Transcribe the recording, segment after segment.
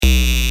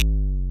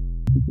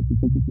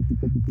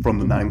From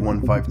the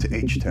 915 to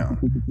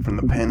H-Town, from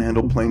the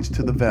Panhandle Plains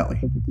to the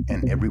Valley,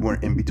 and everywhere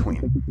in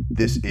between,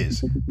 this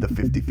is the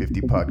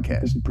 50/50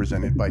 Podcast,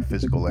 presented by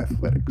Physical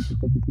Athletics.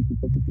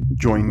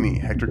 Join me,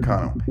 Hector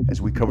Cano,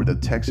 as we cover the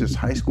Texas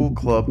high school,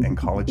 club, and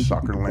college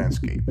soccer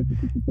landscape,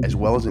 as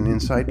well as an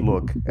inside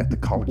look at the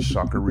college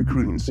soccer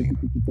recruiting scene.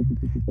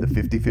 The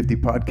 50/50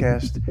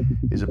 Podcast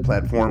is a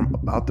platform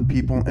about the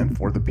people and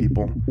for the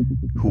people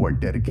who are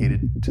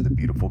dedicated to the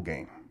beautiful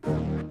game.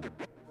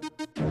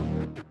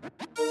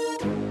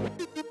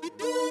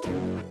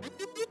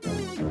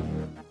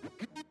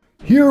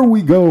 Here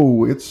we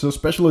go. It's a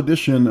special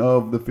edition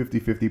of the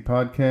 50/50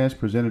 Podcast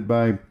presented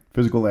by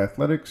Physical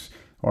Athletics.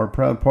 Our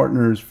proud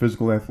partners,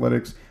 Physical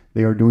Athletics,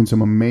 they are doing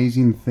some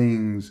amazing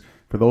things.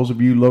 For those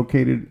of you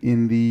located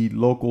in the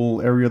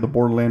local area, the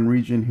Borderland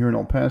region here in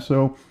El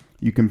Paso,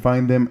 you can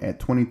find them at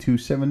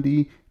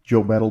 2270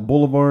 Joe Battle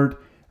Boulevard.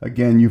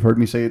 Again, you've heard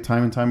me say it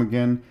time and time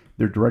again.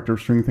 Their Director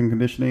of Strength and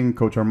Conditioning,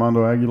 Coach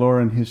Armando Aguilar,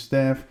 and his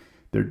staff,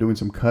 they're doing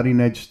some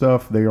cutting-edge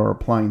stuff. They are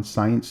applying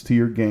science to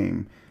your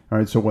game. All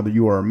right, so whether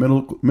you are a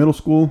middle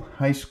school,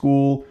 high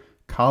school,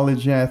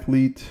 college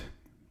athlete,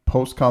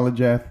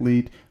 post-college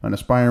athlete, an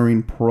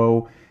aspiring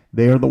pro,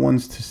 they are the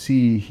ones to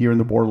see here in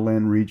the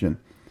Borderland region.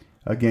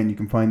 Again, you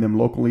can find them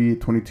locally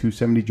at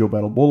 2270 Joe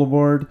Battle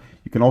Boulevard.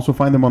 You can also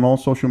find them on all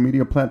social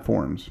media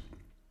platforms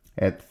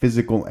at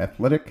Physical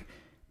Athletic.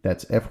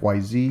 That's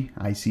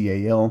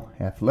FYZICAL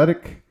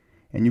Athletic.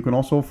 And you can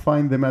also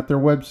find them at their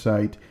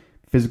website,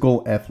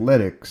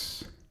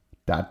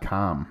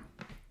 physicalathletics.com.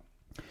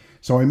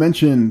 So I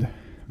mentioned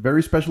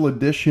very special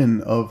edition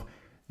of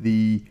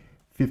the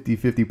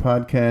 50/50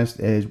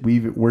 Podcast as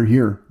we're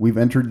here. We've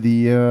entered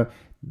the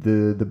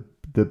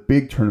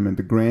big tournament,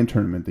 the grand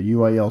tournament, the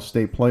UIL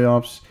state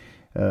playoffs.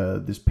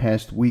 This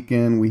past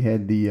weekend we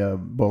had the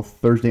both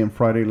Thursday and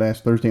Friday.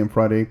 Last Thursday and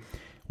Friday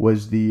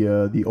was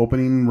the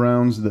opening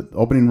rounds, the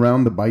opening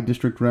round, the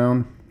by-district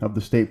round of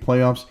the state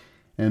playoffs,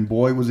 and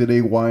boy was it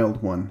a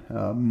wild one.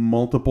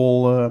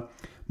 Multiple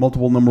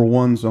number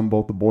ones on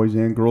both the boys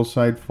and girls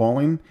side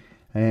falling.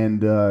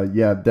 And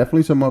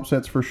definitely some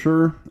upsets for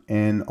sure,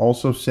 and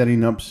also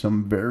setting up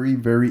some very,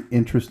 very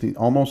interesting,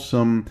 almost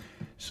some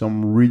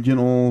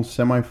regional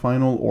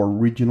semifinal or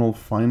regional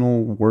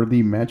final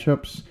worthy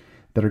matchups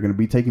that are going to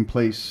be taking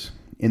place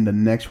in the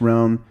next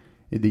round,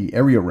 the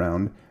area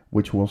round,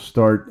 which will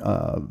start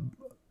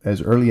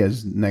as early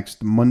as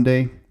next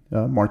Monday,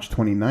 March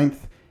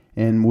 29th,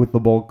 and with the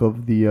bulk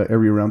of the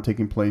area round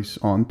taking place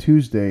on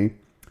Tuesday,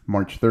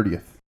 March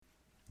 30th.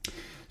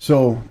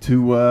 So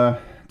to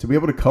be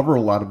able to cover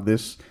a lot of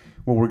this,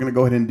 what we're going to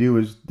go ahead and do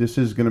is this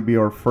is going to be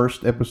our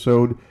first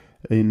episode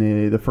in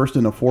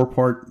a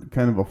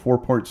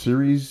four-part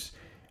series,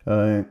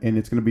 and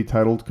it's going to be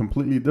titled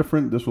completely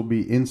different. This will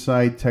be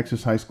Inside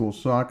Texas High School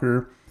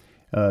Soccer,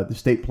 the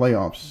state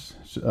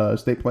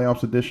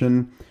playoffs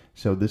edition.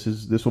 So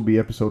this will be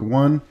episode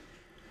 1,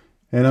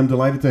 and I'm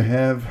delighted to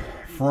have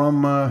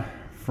from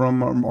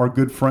our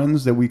good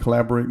friends that we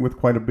collaborate with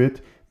quite a bit,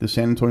 the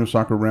San Antonio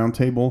Soccer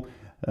Roundtable.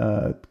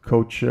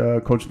 Coach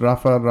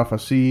Rafa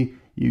C.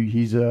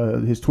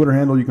 His Twitter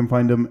handle, you can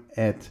find him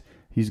at,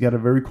 he's got a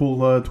very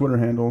cool Twitter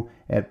handle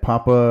at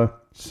Papa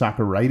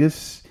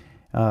Socceritis,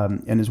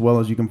 and as well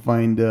as you can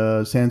find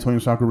San Antonio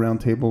Soccer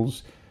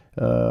Roundtable's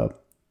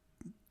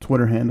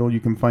Twitter handle.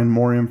 You can find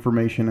more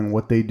information on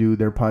what they do,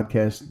 their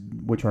podcasts,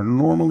 which are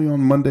normally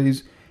on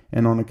Mondays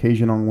and on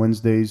occasion on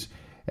Wednesdays,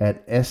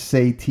 at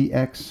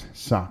SATX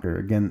Soccer.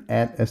 Again,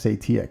 at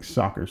SATX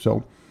Soccer.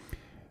 So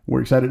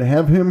we're excited to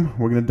have him.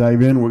 We're going to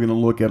dive in. We're going to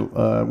look at.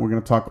 We're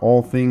going to talk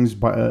all things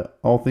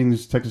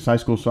Texas high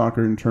school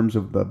soccer in terms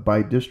of the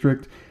by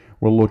district.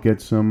 We'll look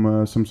at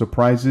some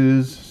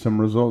surprises, some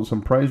results,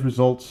 some prize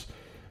results,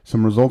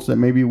 some results that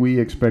maybe we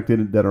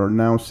expected that are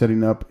now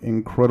setting up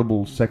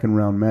incredible second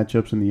round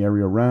matchups in the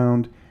area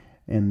round,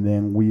 and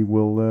then we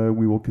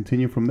will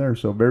continue from there.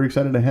 So very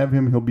excited to have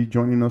him. He'll be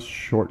joining us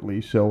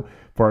shortly. So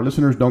for our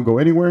listeners, don't go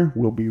anywhere.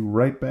 We'll be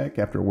right back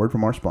after a word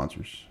from our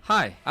sponsors.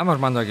 Hi, I'm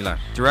Armando Aguilar,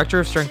 Director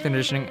of Strength and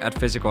Conditioning at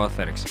Physical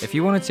Athletics. If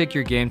you want to take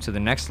your game to the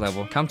next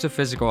level, come to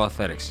Physical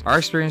Athletics. Our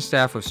experienced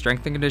staff of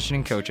strength and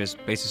conditioning coaches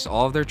bases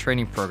all of their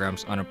training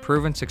programs on a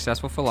proven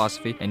successful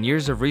philosophy and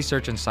years of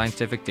research and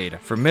scientific data.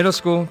 From middle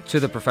school to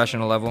the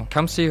professional level,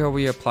 come see how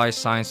we apply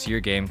science to your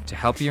game to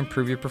help you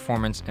improve your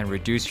performance and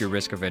reduce your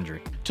risk of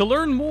injury. To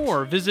learn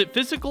more, visit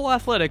Physical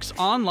Athletics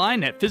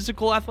online at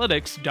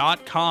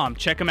physicalathletics.com.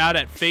 Check them out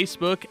at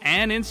Facebook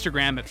and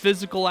Instagram at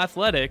Physical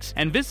Athletics,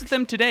 and visit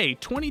them today,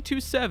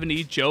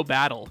 2270 Joe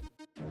Battle.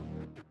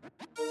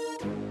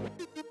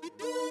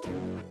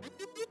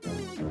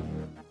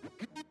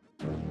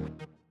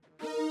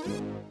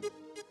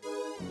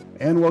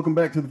 And welcome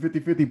back to the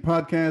 50/50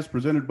 Podcast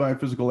presented by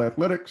Physical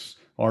Athletics.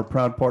 Our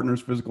proud partners,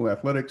 Physical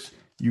Athletics.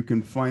 You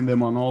can find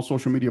them on all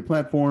social media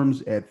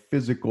platforms at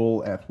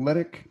Physical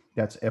Athletic.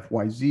 That's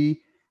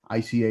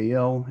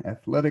FYZICAL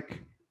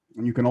Athletic.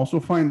 And you can also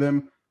find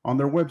them on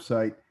their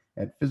website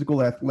at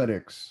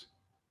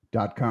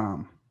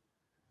physicalathletics.com.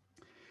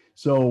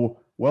 So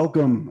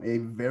welcome, a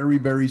very,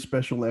 very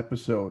special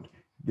episode.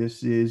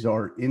 This is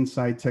our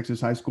Inside Texas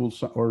High School,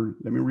 or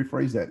let me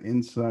rephrase that,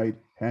 Inside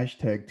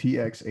hashtag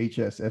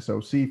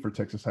TXHSSOC for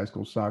Texas High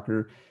School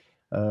Soccer.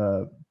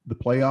 The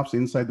playoffs,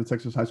 inside the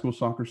Texas High School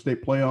Soccer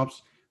State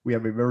Playoffs. We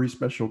have a very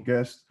special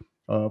guest,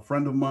 a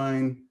friend of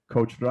mine,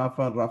 Coach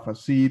Rafa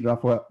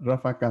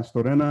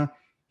Castorena.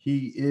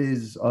 He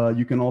is,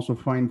 you can also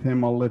find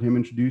him, I'll let him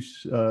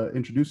introduce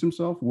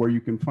himself, where you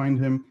can find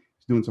him.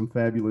 He's doing some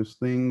fabulous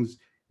things,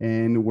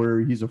 and where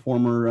he's a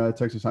former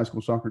Texas High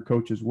School Soccer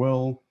coach as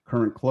well,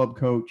 current club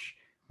coach.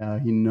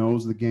 He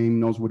knows the game,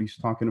 knows what he's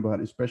talking about,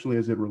 especially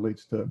as it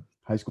relates to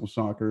high school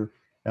soccer.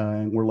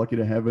 And we're lucky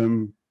to have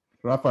him.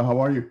 Rafa, how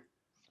are you?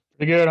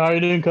 Pretty good. How are you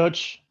doing,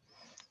 Coach?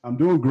 I'm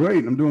doing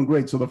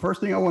great. So the first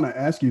thing I want to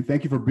ask you,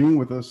 thank you for being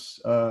with us.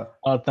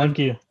 Thank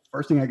you.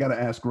 First thing I got to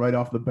ask right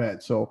off the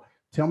bat. So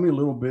tell me a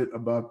little bit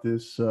about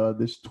this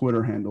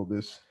Twitter handle,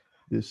 this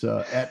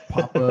at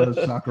Papa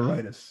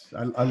Socceritis.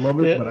 I love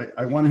it, but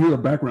I want to hear a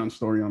background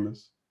story on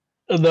this.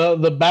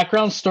 The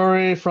background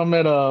story from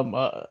it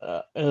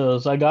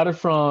is I got it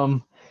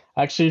from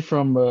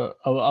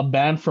a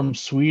band from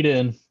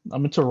Sweden.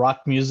 I'm into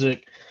rock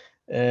music,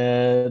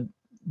 and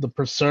the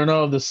persona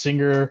of the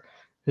singer,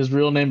 his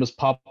real name is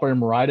Papa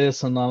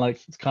Emeritus, and I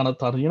kind of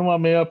thought, you know what,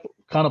 maybe I'll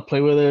kind of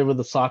play with it with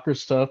the soccer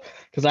stuff,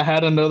 because I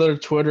had another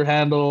Twitter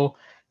handle,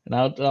 and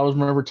I was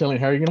remember telling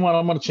Harry, you know what,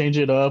 I'm gonna change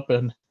it up,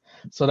 and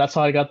so that's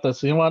how I got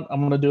this. You know what,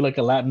 I'm gonna do like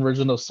a Latin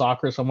version of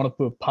soccer, so I'm gonna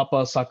put Papa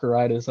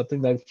Socceritis. I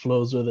think that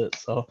flows with it.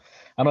 So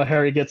I know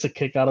Harry gets a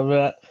kick out of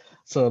that.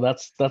 So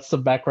that's the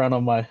background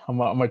on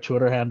my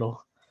Twitter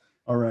handle.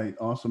 All right,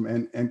 awesome.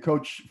 And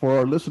Coach, for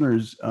our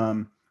listeners,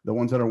 the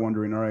ones that are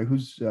wondering, all right,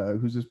 who's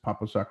this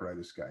Papa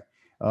Socceritis guy?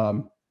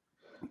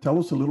 Tell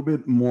us a little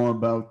bit more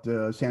about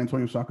San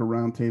Antonio Soccer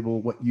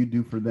Roundtable, what you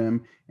do for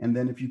them, and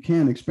then if you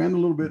can, expand a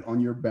little bit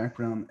on your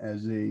background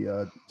as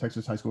a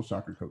Texas high school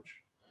soccer coach.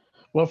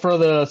 Well, for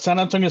the San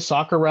Antonio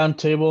Soccer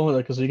Roundtable,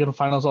 because you can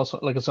find us also,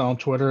 like I said, on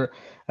Twitter,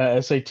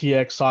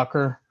 SATX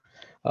Soccer.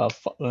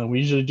 We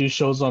usually do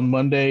shows on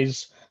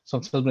Mondays,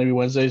 sometimes maybe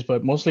Wednesdays,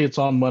 but mostly it's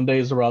on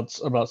Mondays about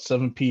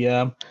 7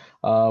 p.m.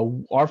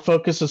 Our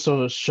focus is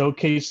to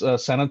showcase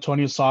San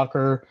Antonio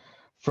soccer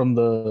from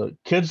the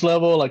kids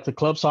level, like the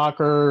club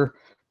soccer,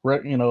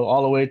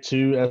 all the way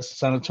to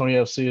San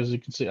Antonio FC. As you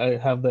can see, I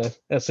have the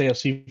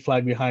SAFC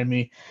flag behind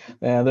me.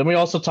 And then we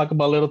also talk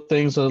about little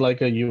things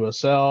like a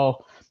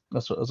USL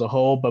as a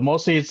whole, but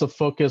mostly it's a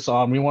focus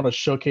on, we want to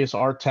showcase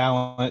our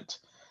talent,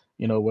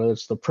 whether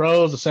it's the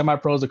pros, the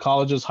semi-pros, the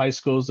colleges, high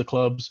schools, the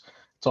clubs.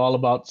 It's all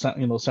about,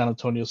 San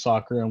Antonio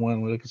soccer.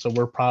 And so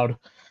we're proud,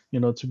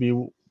 to be,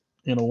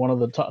 one of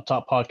the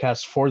top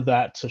podcasts for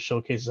that, to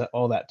showcase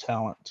all that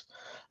talent.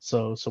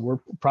 So we're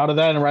proud of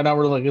that. And right now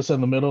we're, like I said,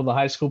 in the middle of the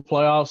high school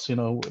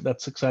playoffs.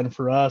 That's exciting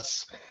for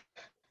us.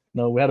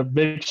 We had a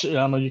big show.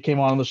 I know you came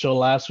on the show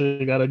last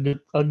week. We got a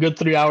good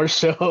 3-hour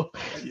show.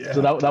 Yeah.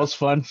 So that was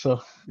fun.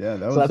 So yeah,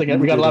 I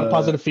think we got a lot of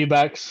positive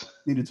feedbacks.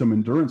 Needed some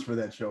endurance for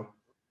that show.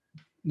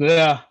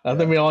 Yeah, I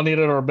think we all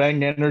needed our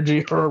Bang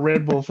Energy or a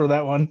Red Bull for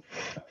that one.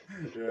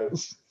 Yeah.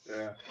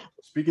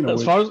 Speaking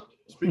of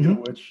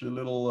which, here's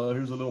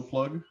a little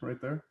plug right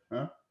there.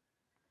 Huh?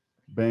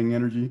 Bang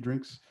Energy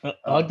drinks. I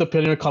like the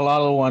Pina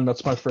Colada one.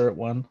 That's my favorite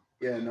one.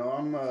 Yeah, no,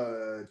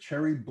 I'm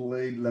Cherry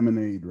Blade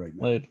Lemonade right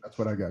now. That's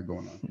what I got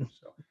going on here.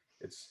 So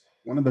it's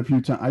one of the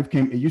few times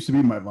it used to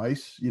be my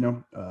vice,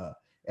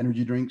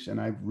 energy drinks,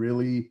 and I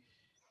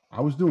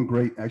was doing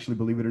great, actually,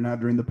 believe it or not,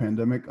 during the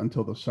pandemic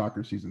until the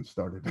soccer season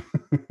started.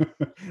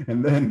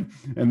 and then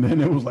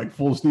it was like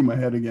full steam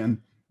ahead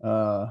again.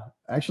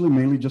 Actually,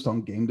 mainly just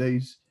on game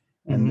days.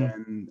 And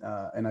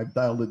then I've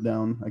dialed it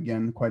down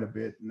again quite a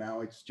bit.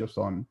 Now it's just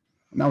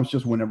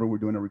whenever we're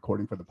doing a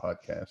recording for the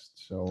podcast.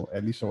 So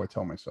at least so I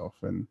tell myself,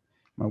 and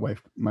my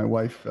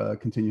wife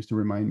continues to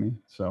remind me.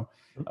 So,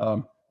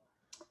 all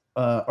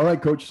right,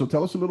 Coach. So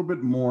tell us a little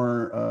bit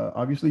more.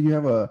 Obviously, you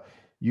have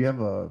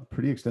a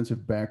pretty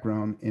extensive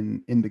background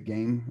in the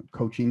game,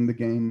 coaching the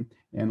game,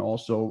 and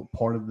also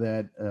part of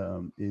that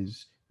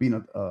is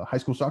being a high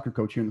school soccer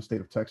coach here in the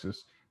state of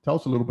Texas. Tell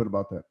us a little bit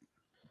about that.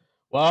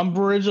 Well, I'm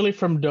originally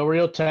from Del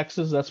Rio,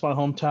 Texas. That's my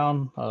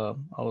hometown.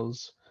 I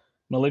was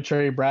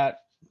military brat.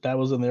 Dad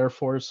was in the Air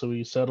Force, so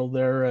we settled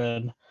there.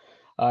 And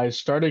I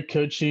started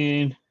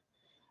coaching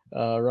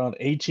around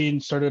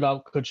 18. Started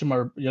out coaching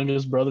my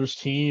youngest brother's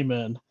team,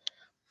 and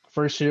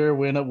first year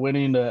we ended up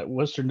winning the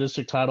Western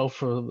District title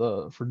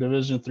for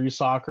Division III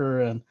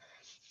soccer, and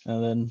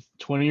then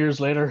 20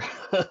 years later,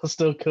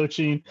 still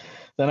coaching.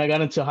 Then I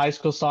got into high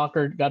school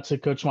soccer. Got to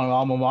coach my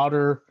alma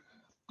mater.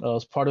 I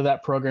was part of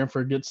that program for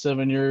a good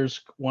 7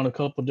 years, won a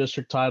couple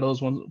district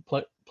titles, won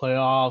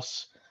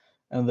playoffs,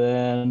 and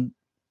then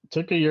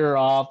took a year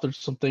off. There's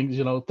some things,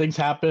 things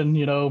happen,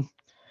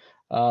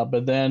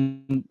 but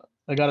then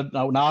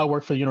now I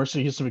work for the University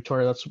of Houston,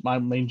 Victoria. That's my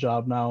main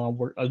job now.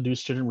 I do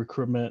student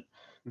recruitment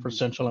for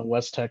Central and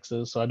West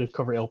Texas. So I do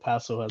cover El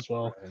Paso as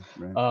well.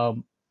 Right.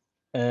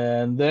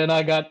 And then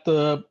I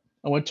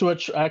went to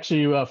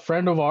a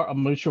friend of a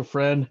mutual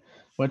friend,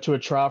 went to a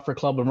tryout for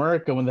Club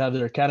America when they had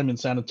their academy in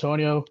San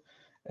Antonio.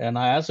 And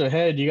I asked her,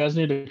 "Hey, do you guys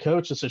need a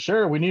coach?" I said,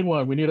 "Sure, we need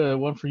one. We need a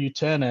one for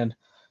U10." And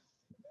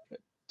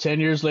 10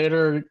 years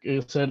later,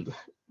 it said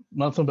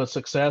nothing but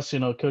success.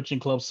 Coaching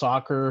club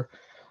soccer.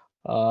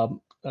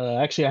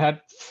 Actually, I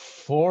had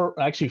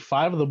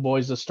five of the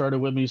boys that started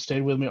with me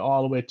stayed with me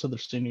all the way to their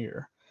senior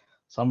year.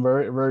 So I'm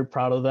very, very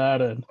proud of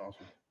that, and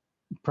Awesome.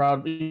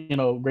 proud,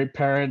 great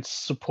parents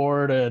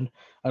support. And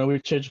I know we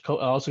changed. I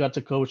also got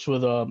to coach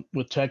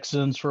with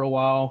Texans for a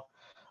while.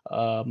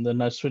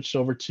 Then I switched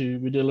over to,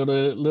 we did a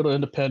little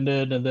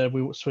independent, and then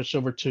we switched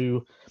over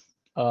to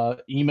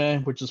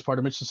EME, which is part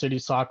of Mission City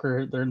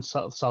Soccer. They're in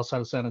south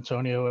side of San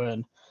Antonio,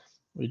 and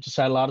we just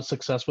had a lot of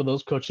success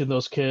with coaching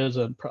those kids,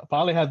 and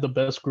probably had the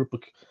best group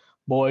of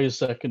boys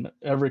that can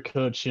ever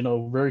coach.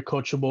 Very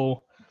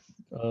coachable,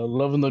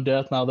 love them to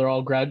death. Now they're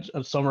all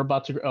some are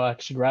about to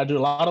actually graduate.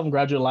 A lot of them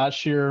graduated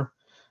last year.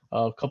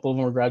 A couple of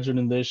them are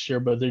graduating this year,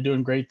 but they're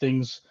doing great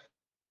things.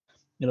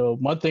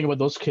 One thing about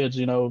those kids,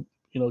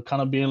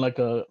 kind of being like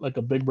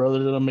a big brother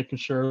to them, making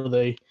sure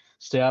they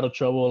stay out of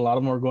trouble. A lot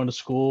of them are going to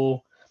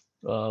school.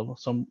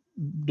 Some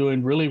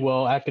doing really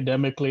well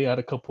academically. I had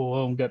a couple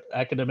of them get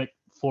academic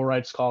full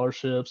ride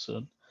scholarships,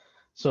 and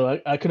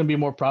so I couldn't be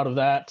more proud of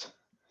that.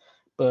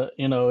 But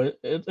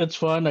it's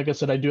fun. Like I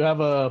said, I do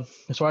have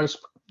as far as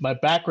my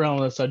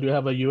background list, I do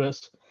have a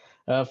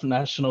USF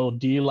National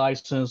D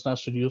license,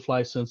 National Youth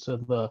license,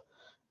 and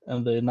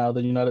now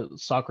the United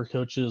Soccer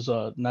Coaches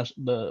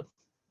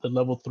the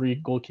level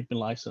 3 goalkeeping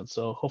license.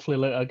 So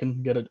hopefully I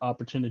can get an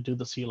opportunity to do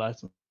the C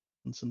license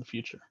in the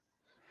future.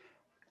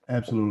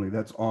 Absolutely.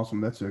 That's awesome.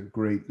 That's a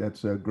great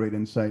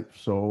insight.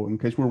 So in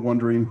case we're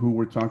wondering who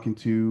we're talking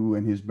to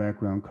and his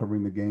background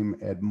covering the game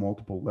at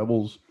multiple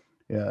levels,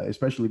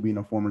 especially being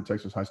a former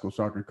Texas high school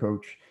soccer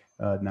coach,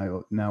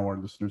 now our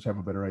listeners have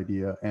a better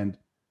idea. And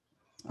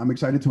I'm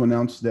excited to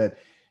announce that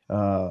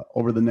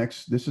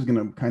this is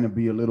going to kind of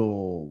be a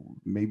little,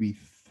 maybe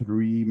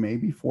 3,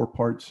 maybe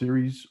 4-part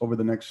series over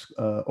the next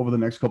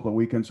couple of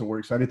weekends. So we're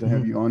excited to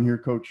have you on here,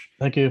 Coach.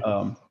 Thank you.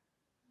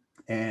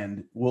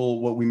 And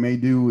what we may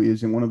do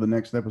is in one of the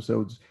next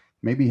episodes,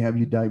 maybe have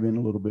you dive in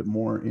a little bit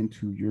more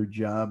into your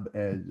job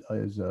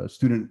as a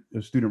student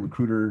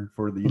recruiter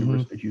for the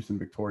University of Houston,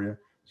 Victoria.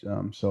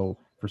 So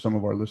for some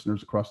of our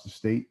listeners across the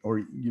state,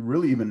 or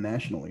really even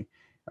nationally,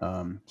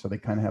 so they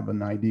kind of have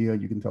an idea.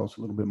 You can tell us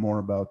a little bit more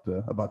about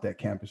that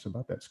campus,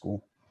 about that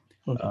school.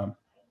 Okay.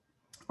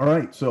 All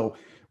right, so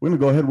we're going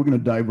to go ahead. We're going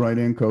to dive right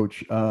in,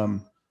 Coach.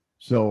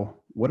 So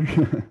what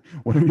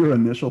are your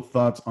initial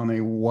thoughts on a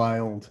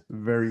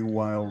very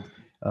wild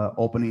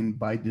opening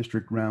by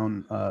district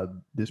round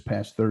this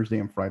past Thursday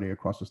and Friday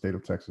across the state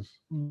of Texas?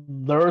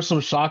 There are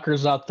some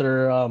shockers out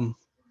there.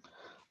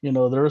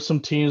 There are some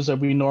teams that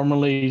we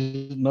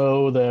normally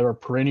know that are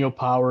perennial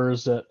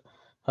powers that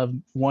have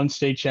won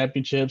state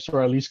championships,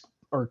 or at least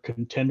are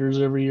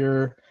contenders every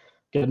year,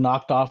 get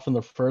knocked off in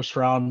the first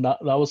round.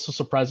 That was a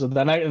surprise of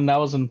that night, and that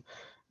was in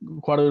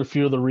quite a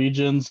few of the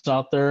regions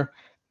out there.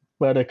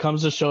 But it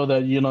comes to show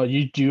that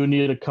you do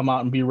need to come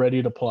out and be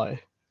ready to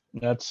play.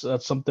 That's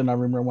something I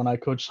remember when I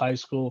coached high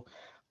school.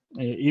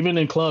 Even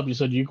in club, you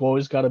said you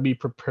always got to be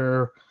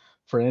prepared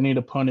for any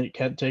opponent. You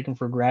can't take them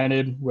for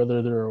granted,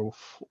 whether they're a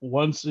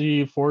 1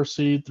 seed, 4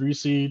 seed, 3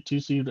 seed, 2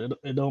 seed.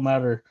 It don't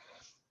matter.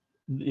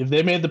 If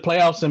they made the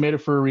playoffs, they made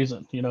it for a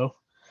reason,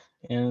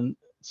 And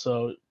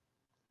so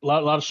a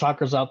lot of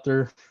shockers out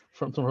there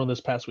from this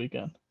past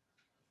weekend.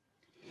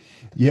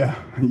 Yeah,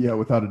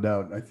 without a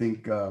doubt. I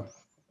think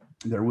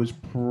there was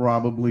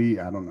probably,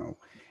 I don't know.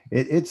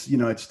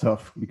 It's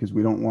tough because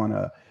we don't want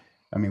to.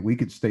 I mean, we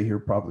could stay here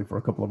probably for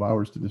a couple of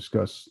hours to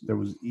discuss. There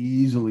was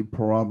easily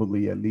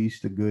probably at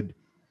least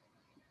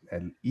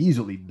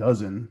easily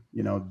dozen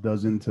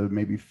to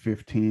maybe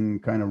 15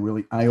 kind of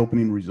really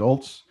eye-opening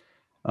results.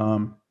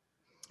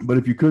 But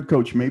if you could,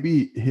 Coach,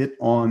 maybe hit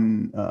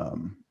on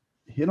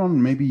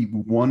maybe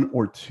 1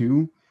 or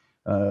 2,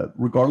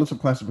 regardless of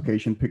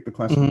classification. Pick the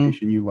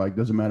classification you like.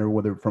 Doesn't matter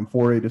whether from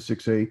 4A to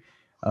 6A.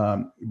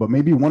 But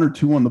maybe 1 or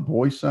 2 on the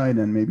boys' side,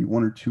 and maybe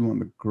 1 or 2 on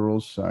the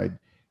girls' side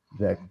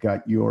that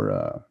got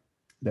your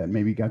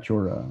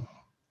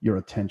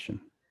attention.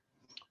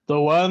 The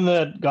one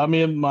that got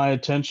my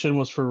attention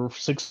was for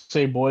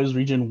 6A boys,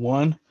 Region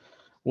 1,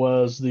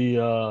 was the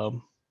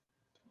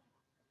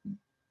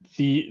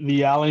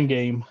Allen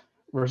game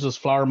versus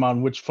Flower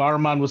Mound, which Flower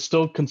Mound was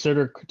still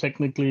considered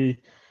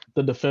technically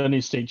the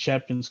defending state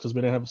champions because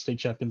we didn't have a state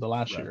champion the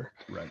last year.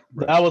 Right.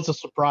 That was a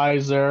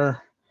surprise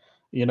there,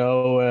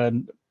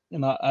 and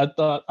I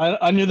thought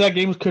I knew that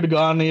game could have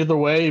gone either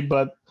way,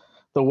 but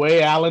the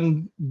way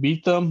Allen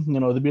beat them,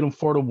 they beat them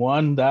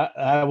 4-1.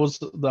 That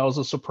was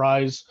a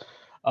surprise.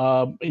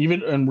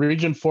 Even in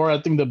Region 4, I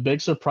think the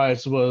big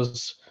surprise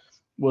was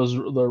the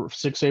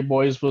 6A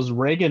boys was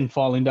Reagan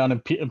falling down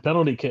in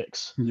penalty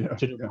kicks to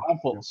the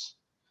Rifles.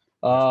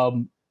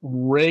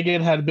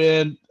 Reagan had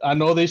been, I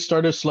know they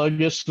started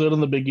sluggish in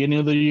the beginning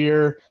of the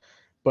year,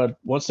 but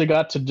once they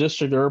got to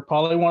district, they were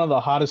probably one of the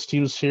hottest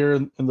teams here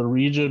in the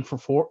region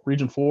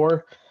Region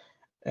 4.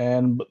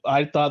 And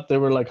I thought they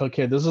were like,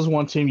 okay, this is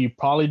one team you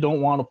probably don't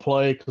want to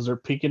play because they're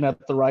peaking at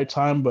the right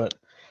time. But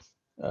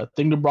I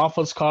think the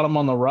Broncos caught them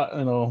on the right,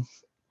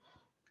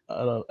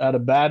 at a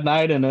bad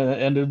night, and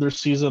ended their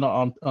season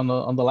on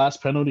the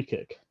last penalty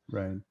kick.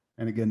 Right.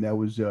 And again, that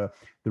was the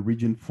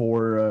Region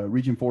 4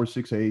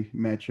 6A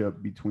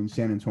matchup between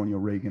San Antonio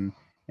Reagan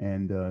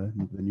and the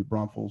New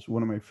Braunfels.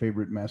 One of my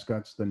favorite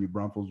mascots, the New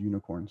Braunfels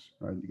Unicorns.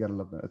 Right, you gotta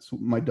love that. It's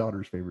my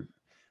daughter's favorite.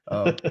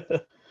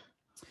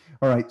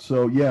 All right,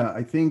 so yeah,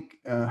 I think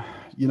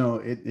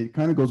it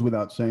kind of goes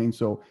without saying.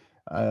 So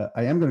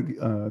I am going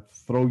to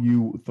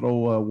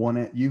throw one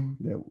at you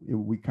that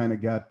we kind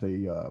of got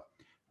a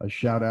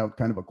shout out,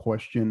 kind of a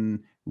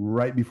question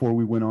right before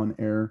we went on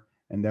air.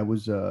 And that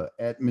was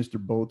at Mr.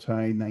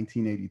 Bowtie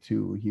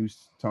 1982. He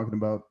was talking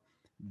about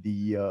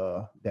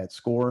that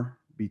score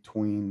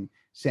between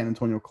San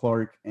Antonio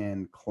Clark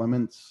and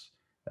Clements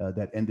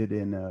that ended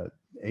in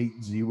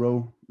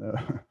 8-0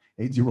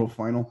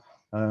 final.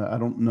 I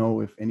don't know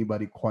if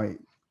anybody quite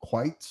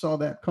saw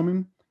that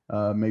coming.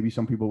 Maybe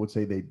some people would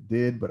say they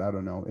did, but I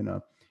don't know.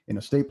 In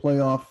a state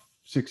playoff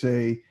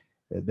 6A,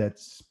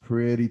 that's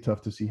pretty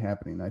tough to see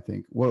happening, I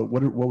think. What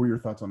were your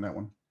thoughts on that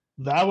one?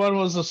 That one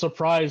was a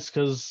surprise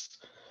because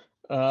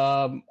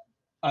I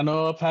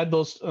know I've had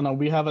those.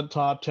 We have a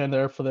top 10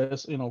 there for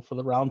this. For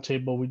the round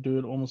table, we do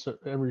it almost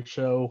every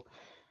show,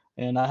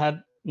 and I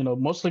had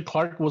mostly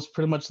Clark was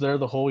pretty much there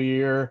the whole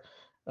year.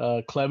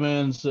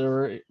 Clemens,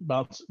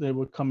 they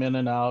would come in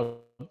and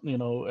out,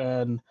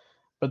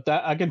 but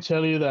that I can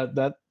tell you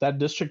that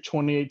District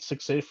 28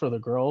 6A for the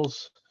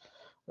girls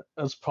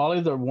is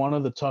probably one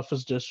of the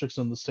toughest districts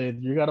in the state.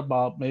 You got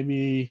about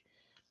maybe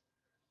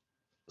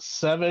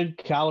 7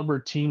 caliber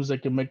teams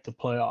that can make the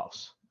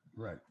playoffs.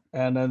 Right.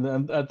 And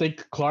then I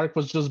think Clark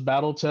was just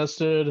battle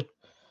tested,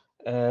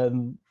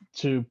 and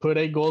to put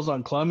 8 goals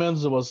on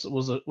Clemens was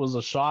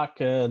a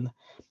shock. And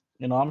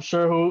I'm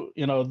sure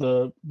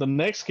the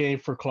next game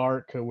for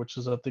Clark, which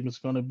is I think it's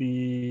going to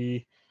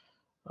be.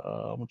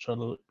 I'm gonna try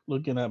to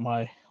looking at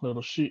my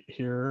little sheet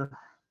here.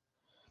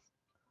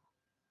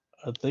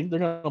 I think they're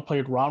gonna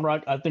play Round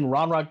Rock. I think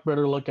Round Rock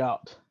better look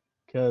out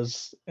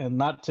and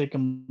not take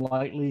them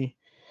lightly.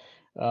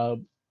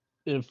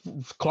 If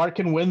Clark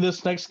can win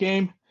this next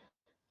game,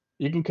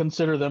 you can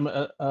consider them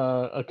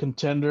a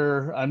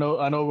contender. I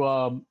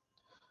know.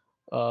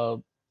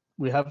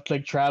 We have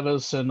Lake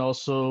Travis and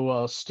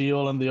also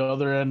Steele on the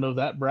other end of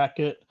that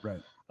bracket. Right.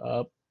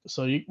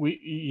 So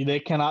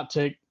they cannot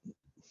take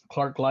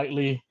Clark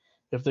lightly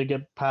if they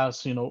get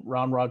past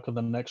Round Rock in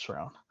the next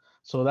round.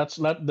 So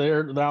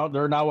they're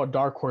now a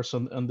dark horse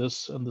in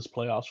this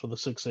playoffs for the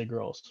 6A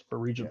girls for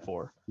Region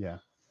 4. Yeah,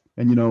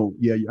 and I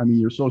mean,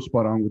 you're so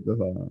spot on with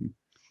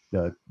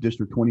the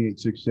District 28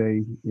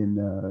 6A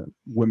in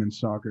women's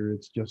soccer.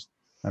 It's just,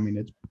 I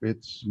mean,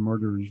 it's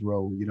murderer's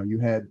row. You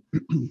had,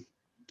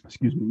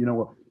 excuse me,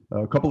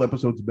 a couple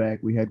episodes back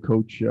we had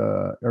Coach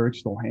Eric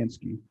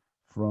Stolhansky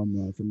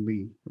from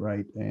Lee,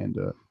 right? And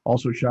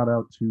also shout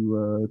out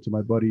to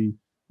my buddy,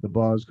 the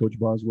Boz, Coach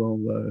Boswell,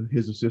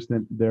 his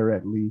assistant there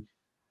at Lee.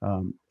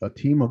 A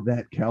team of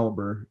that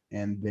caliber,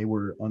 and they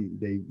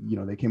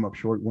came up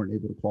short, weren't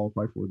able to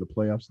qualify for the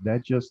playoffs.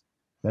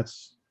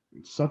 That's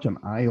such an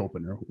eye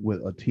opener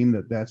with a team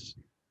that's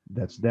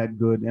that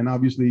good. And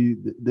obviously,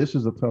 this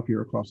is a tough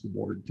year across the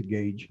board to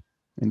gauge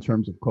in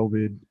terms of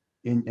COVID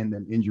and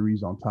then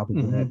injuries on top of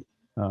that.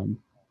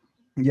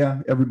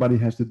 Yeah, everybody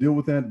has to deal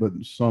with that, but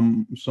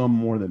some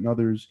more than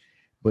others.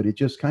 But it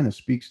just kind of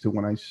speaks to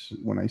when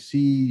I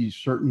see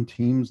certain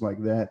teams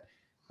like that,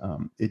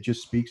 it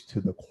just speaks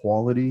to the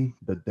quality,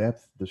 the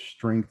depth, the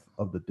strength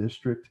of the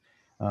district.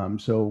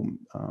 So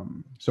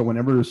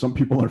whenever some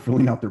people are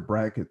filling out their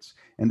brackets,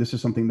 and this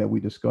is something that we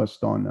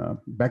discussed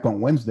back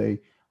on Wednesday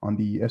on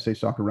the SA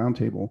Soccer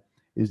Roundtable,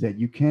 is that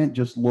you can't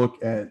just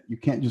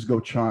go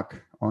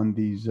chalk on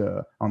these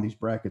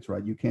brackets,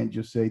 right? You can't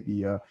just say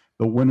the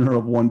winner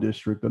of one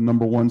district, the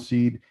number 1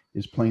 seed,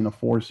 is playing a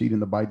 4 seed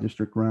in the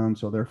bi-district round,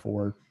 so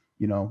therefore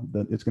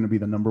it's going to be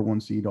the number 1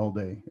 seed all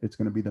day. It's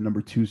going to be the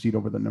number 2 seed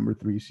over the number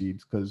 3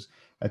 seeds, because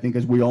I think,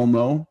 as we all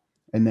know,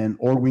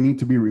 or we need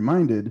to be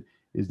reminded,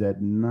 is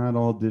that not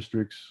all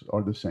districts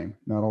are the same.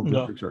 Not all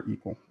districts are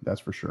equal.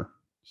 That's for sure.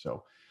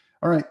 So,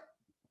 all right.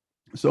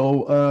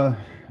 So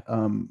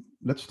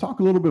let's talk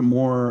a little bit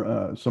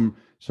more, some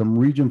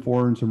Region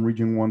 4 and some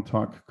Region 1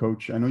 talk,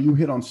 Coach. I know you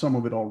hit on some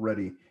of it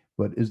already,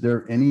 but is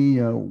there any,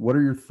 what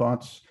are your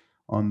thoughts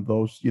on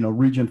those,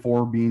 Region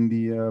 4 being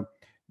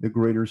the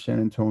greater San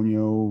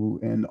Antonio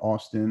and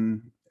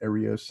Austin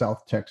area,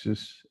 South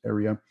Texas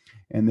area,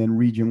 and then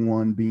Region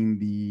 1 being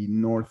the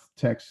North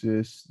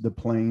Texas, the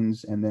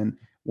Plains, and then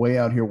way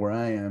out here where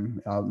I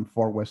am, out in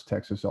far West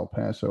Texas, El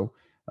Paso.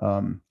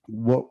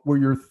 What were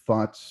your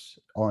thoughts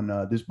on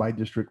this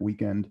bi-district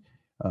weekend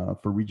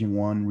for Region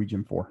 1,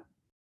 Region 4?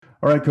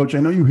 All right, Coach, I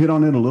know you hit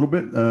on it a little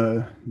bit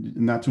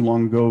not too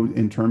long ago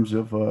in terms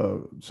of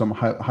some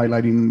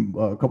highlighting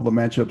a couple of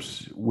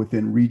matchups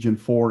within Region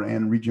 4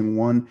 and Region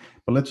 1,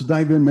 but let's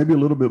dive in maybe a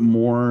little bit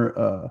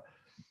more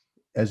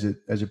as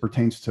it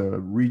pertains to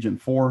Region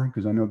 4,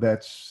 because I know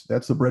that's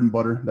the bread and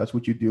butter. That's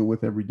what you deal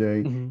with every day.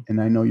 And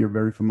I know you're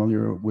very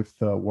familiar with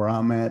where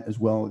I'm at as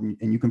well,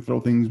 and you can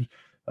throw things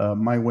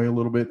my way a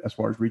little bit as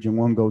far as Region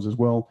 1 goes as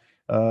well.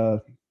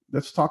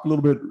 Let's talk a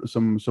little bit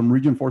some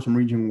Region 4, some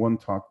Region 1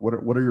 talk. What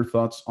are your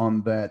thoughts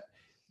on that?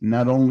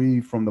 Not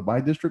only from the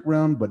by-district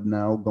round, but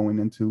now going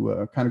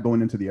into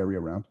going into the area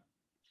round.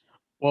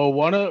 Well,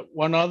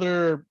 one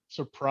other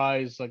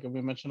surprise, like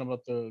we mentioned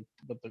about the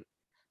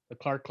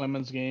Clark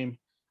Clemens game,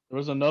 there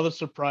was another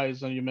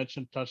surprise, and you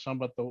mentioned touched on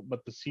about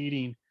the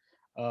seeding.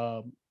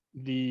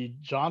 The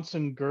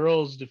Johnson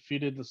girls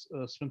defeated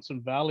the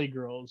Smithson Valley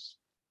girls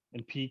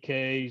in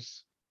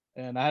PKs,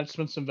 and I had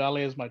Smithson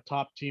Valley as my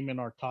top team in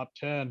our top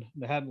 10.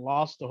 They hadn't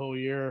lost the whole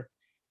year,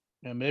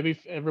 and maybe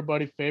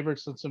everybody favored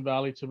Smithson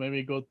Valley to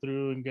maybe go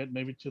through and get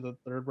maybe to the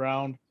third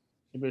round,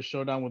 maybe a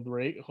showdown with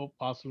hope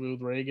possibly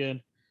with Reagan,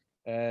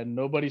 and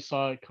nobody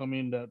saw it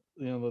coming that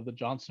the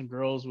Johnson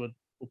girls would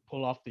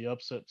pull off the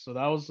upset. So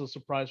that was a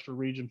surprise for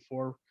Region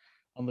 4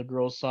 on the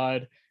girls'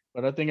 side.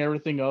 But I think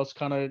everything else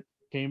kind of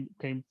came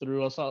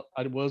through.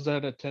 I was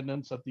at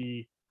attendance at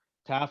the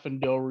Taft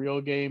and Del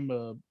Rio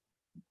game.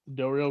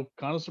 Del Rio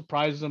kind of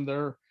surprised them.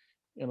 They're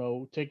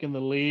taking the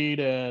lead,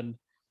 and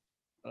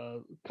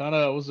kind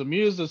of was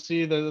amused to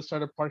see that they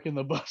started parking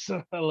the bus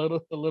a little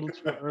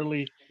too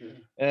early,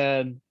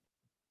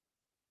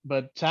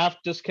 but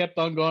Taft just kept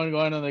on going,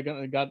 and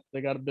they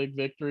got a big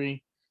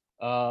victory.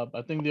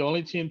 I think the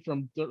only team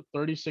from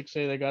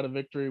 36A that got a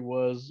victory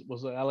was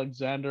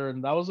Alexander,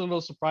 and that was a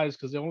little surprise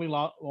because they only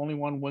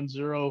won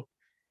 1-0,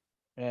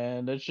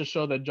 and it just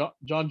showed that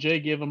John Jay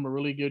gave them a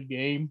really good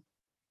game.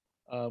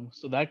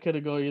 So that could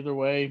have gone either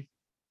way.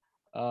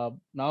 Now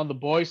on the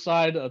boys'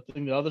 side, I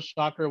think the other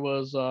shocker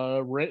was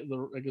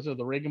like I said,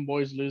 the Reagan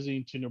boys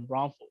losing to New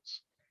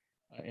Braunfels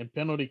in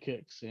penalty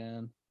kicks,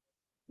 and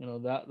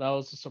that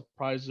was a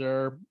surprise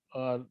there.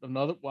 I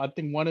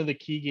think one of the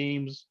key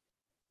games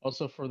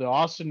also for the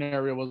Austin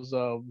area was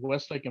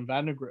Westlake and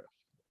Vandergrift.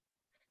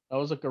 That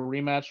was like a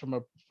rematch from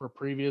a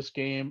previous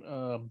game,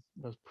 a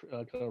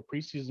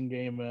preseason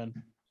game, and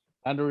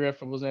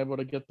Vandergrift was able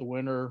to get the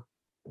winner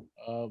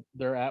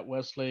there at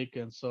Westlake,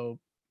 and so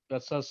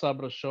that sets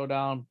up a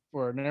showdown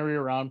for an area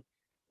round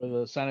with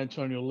the San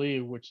Antonio Lee,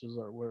 which is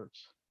where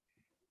it's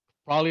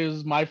probably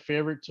is my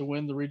favorite to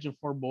win the Region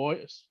 4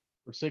 boys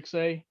for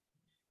 6A.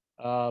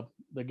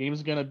 The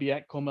game's going to be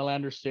at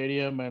Comelander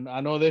Stadium, and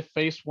I know they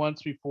faced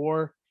once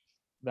before.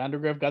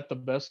 Vandergrift got the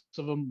best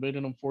of them,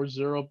 beating them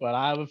 4-0, but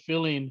I have a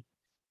feeling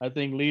I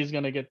think Lee's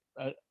going to get,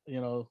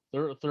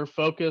 they're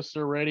focused,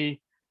 they're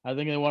ready. I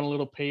think they want a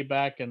little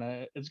payback, and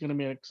it's going to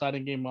be an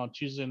exciting game on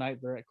Tuesday night.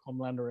 They're at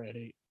Comelander at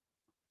 8.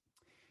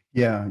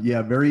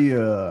 Yeah, very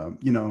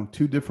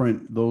two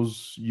different.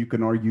 Those you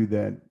can argue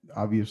that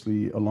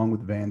obviously along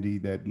with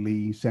Vandy, that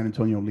San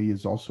Antonio Lee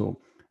is also.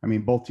 I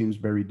mean, both teams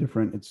very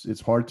different.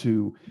 It's hard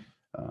to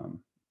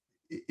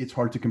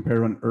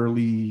compare an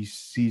early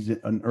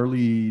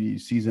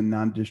season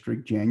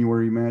non-district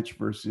January match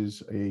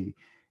versus a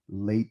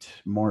late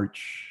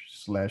March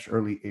 /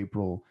 early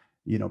April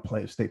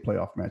state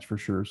playoff match for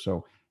sure.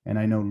 So, and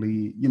I know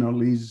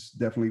Lee's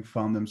definitely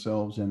found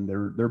themselves, and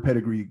their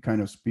pedigree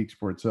kind of speaks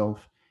for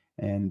itself.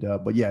 And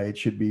but yeah, it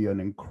should be an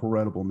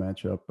incredible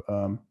matchup.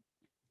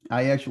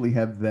 I actually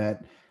have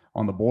that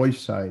on the boys'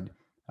 side.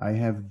 I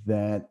have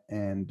that,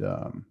 and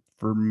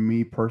for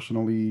me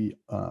personally,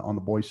 on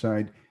the boys'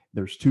 side,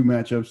 there's two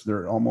matchups.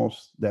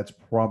 That's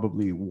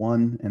probably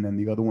one, and then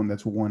the other one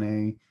that's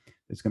 1A.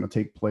 It's going to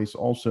take place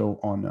also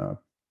on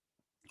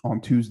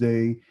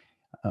Tuesday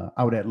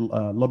out at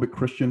Lubbock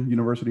Christian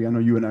University. I know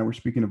you and I were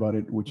speaking about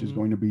it, which is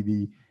going to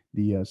be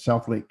the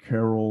South Lake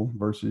Carroll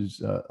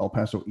versus El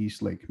Paso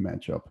East Lake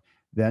matchup.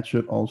 That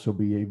should also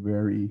be a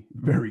very,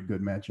 very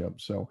good matchup.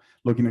 So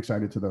looking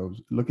forward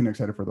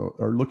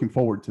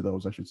to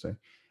those, I should say.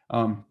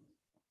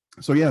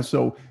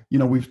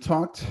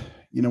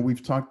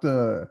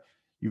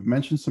 You've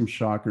mentioned some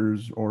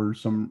shockers or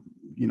some,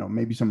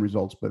 maybe some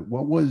results, but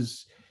what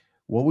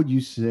would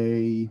you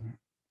say,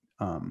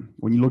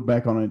 when you look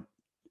back on it,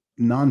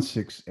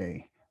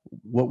 non-6A,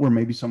 what were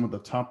maybe some of the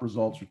top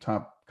results or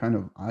top kind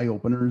of eye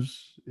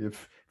openers,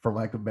 if for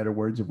lack of better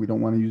words, if we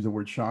don't want to use the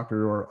word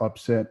shocker or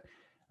upset,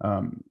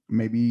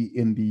 maybe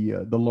in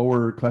the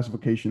lower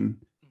classification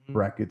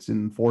brackets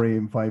in 4A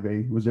and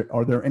 5A,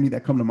 are there any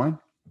that come to mind?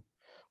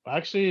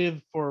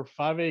 Actually, for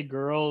 5A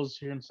girls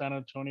here in San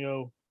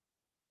Antonio,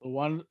 the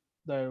one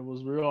that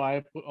was real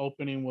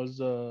eye-opening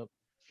was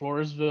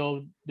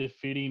Floresville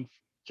defeating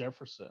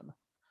Jefferson.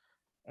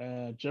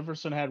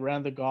 Jefferson had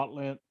ran the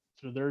gauntlet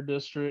through their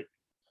district,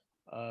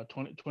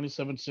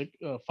 27-6,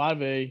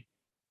 5A,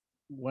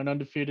 went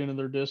undefeated in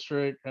their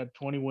district, had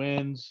 20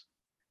 wins.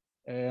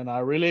 And I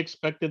really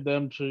expected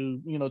them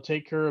to,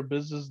 take care of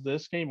business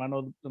this game. I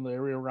know in the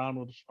area round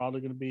was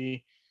probably going to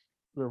be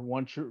their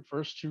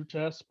first true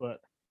test, but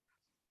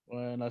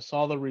when I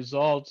saw the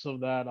results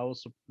of that, I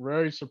was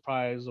very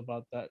surprised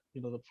about that.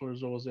 The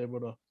Floresville was able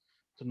to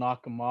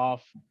knock them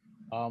off.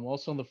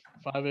 Also in the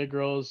 5A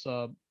girls,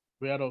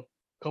 we had a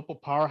couple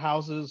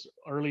powerhouses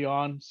early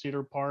on,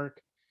 Cedar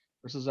Park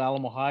versus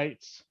Alamo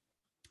Heights.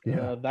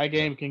 Yeah, that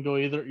game can go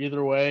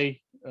either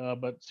way,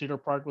 but Cedar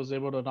Park was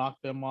able to knock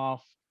them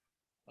off.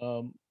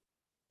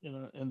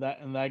 in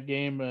that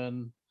game.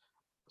 And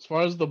as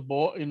far as the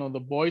the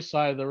boys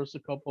side, there was a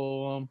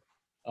couple.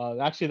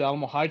 Actually, the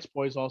Alamo Heights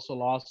boys also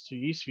lost to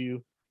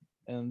Eastview,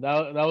 and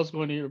that was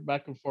going to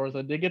back and forth.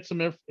 I did get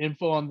some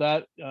info on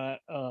that.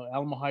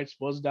 Alamo Heights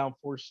was down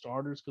 4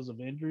 starters because of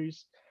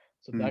injuries,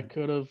 so that Mm.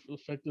 could have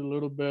affected a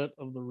little bit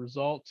of the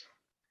result.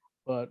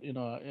 But I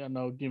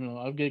know,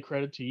 I'll give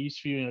credit to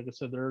Eastview. Like I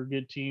said, they're a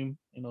good team.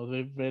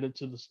 They've made it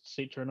to the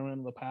state tournament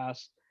in the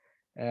past,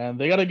 and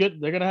they got a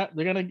good. They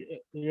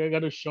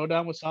got a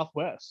showdown with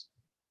Southwest,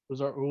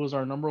 who was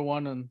our number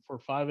one and for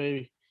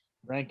 5A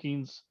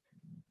rankings,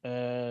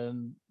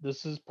 and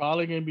this is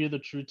probably going to be the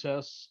true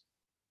test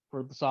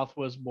for the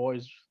Southwest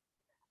boys.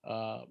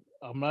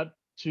 I'm not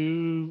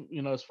too,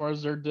 as far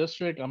as their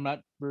district, I'm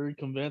not very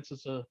convinced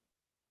it's a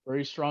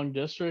very strong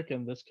district,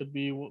 and this could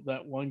be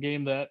that one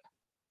game that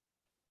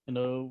you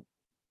know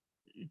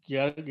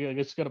yeah, I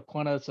guess got to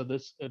point out so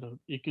this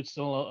you could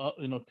still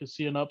could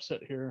see an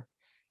upset here.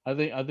 I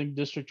think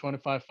District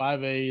 25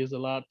 5A is a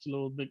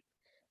little bit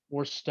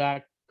more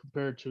stacked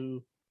compared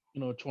to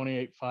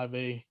 28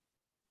 5A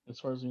as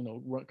far as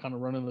kind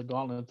of running the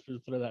gauntlet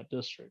through that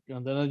district.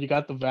 And then you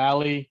got the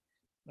Valley.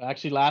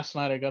 Actually, last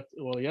night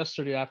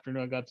yesterday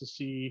afternoon I got to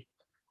see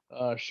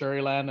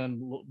Sherryland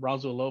and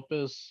Brownsville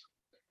Lopez.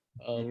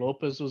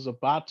 Lopez was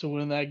about to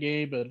win that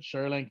game, but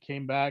Sherryland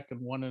came back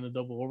and won in a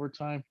double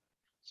overtime.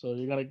 So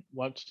you got to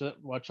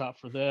watch out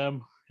for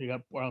them. You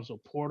got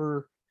Brownsville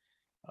Porter.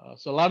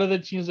 So a lot of the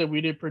teams that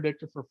we did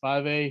predict for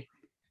 5A,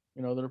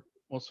 they're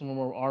most of them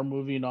are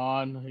moving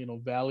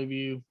on. Valley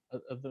View,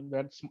 I think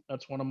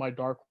that's one of my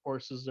dark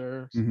horses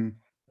there Hmm.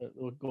 that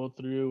would go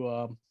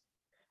through.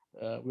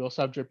 We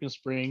also have Dripping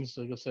Springs.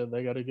 Like I said,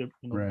 they got a good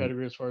Right.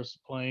 pedigree as far as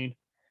playing.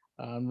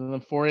 And then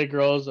 4A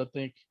girls, I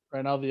think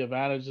right now the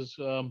advantage is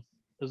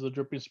the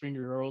Dripping Spring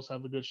girls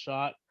have a good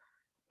shot,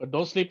 but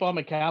don't sleep on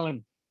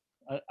McAllen.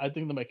 I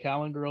think the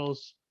McAllen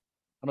girls.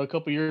 I know a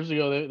couple years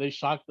ago they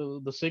shocked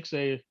the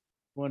 6A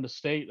going to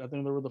state. I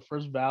think they were the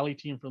first Valley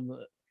team from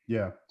the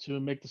Yeah. to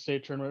make the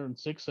state tournament in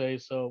 6A.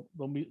 So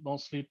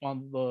don't sleep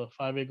on the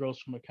 5A girls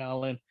from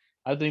McAllen.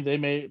 I think they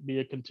may be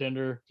a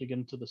contender to get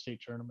into the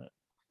state tournament.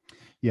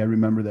 Yeah, I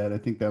remember that. I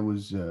think that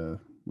was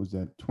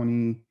that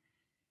 20,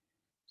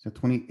 is that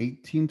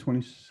 2018, I think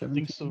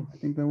 2017? so. I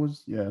think that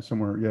was, yeah,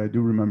 somewhere. Yeah, I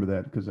do remember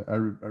that because I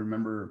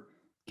remember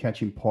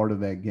catching part of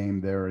that game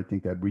there. I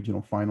think that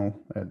regional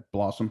final at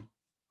Blossom.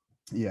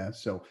 Yeah,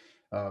 so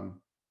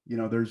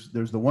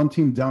there's the one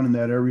team down in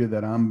that area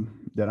that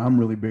I'm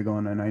really big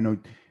on, and I know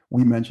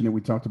we mentioned it.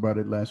 We talked about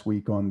it last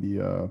week on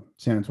the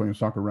San Antonio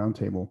Soccer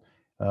Roundtable.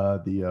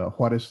 The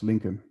Juarez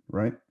Lincoln,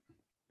 right?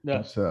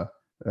 That's Yes. a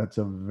that's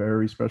a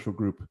very special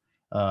group.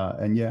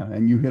 And yeah,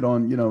 and you hit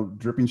on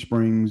Dripping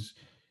Springs.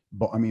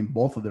 I mean,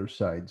 both of their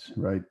sides,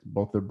 right?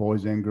 Both their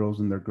boys and girls,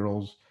 and their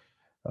girls.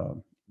 Uh,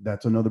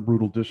 that's another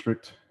brutal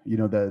district.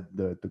 That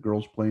the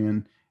girls play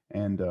in,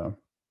 and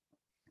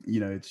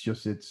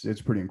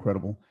it's pretty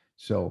incredible.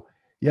 So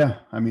yeah,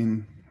 I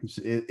mean,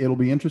 it'll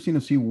be interesting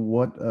to see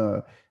what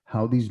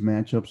how these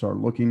matchups are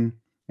looking,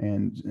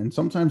 and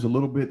sometimes a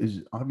little bit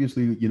is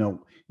obviously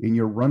in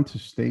your run to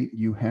state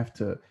you have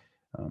to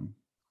um,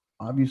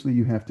 obviously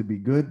you have to be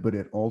good, but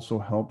it also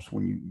helps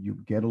when you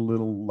get a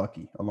little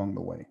lucky along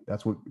the way.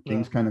 That's what Yeah.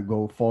 things kind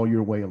of fall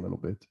your way a little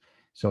bit.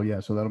 So yeah,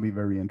 so that'll be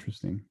very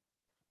interesting.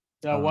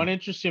 Yeah. One Um,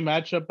 interesting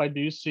matchup I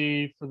do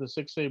see for the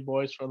 6A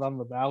boys from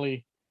the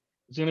Valley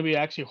is going to be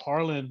actually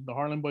Harlan, the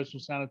Harlan boys from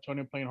San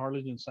Antonio playing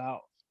Harlingen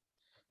South.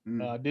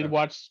 yeah,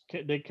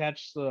 Did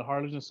catch the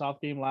Harlingen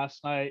South game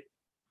last night.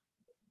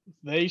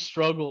 They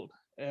struggled,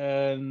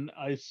 and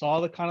I saw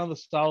the kind of the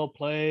style of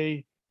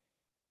play.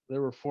 They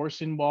were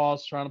forcing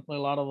balls, trying to play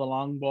a lot of the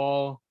long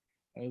ball.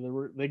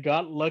 And they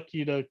got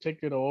lucky to take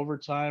it to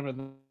overtime,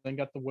 and then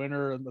got the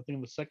winner. And I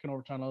think the second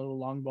overtime, a little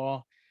long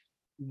ball.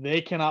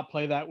 They cannot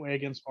play that way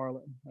against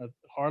Harlan.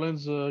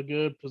 Harlan's a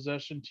good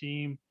possession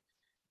team.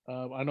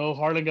 I know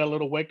Harlan got a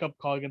little wake up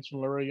call against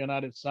Malura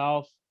United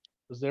South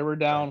because they were right,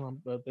 down,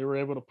 but they were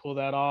able to pull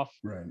that off.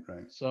 right,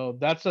 right. So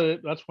that's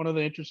one of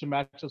the interesting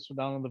matchups from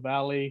down in the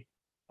valley.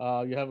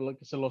 You have, like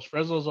I said, Los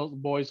Fresnos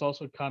boys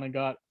also kind of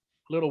got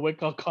a little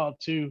wake up call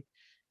too.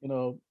 You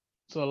know,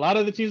 so a lot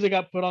of the teams that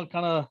got put on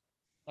kind of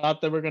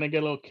thought they were going to get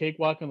a little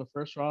cakewalk in the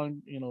first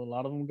round. A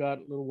lot of them got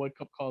little wake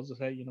up calls that,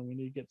 hey, we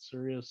need to get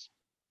serious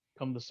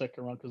come the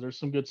second round because there's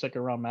some good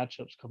second round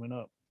matchups coming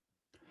up.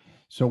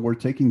 So we're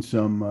taking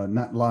some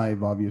not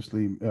live,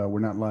 obviously. We're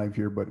not live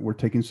here, but we're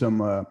taking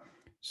some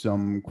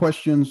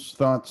questions,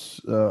 thoughts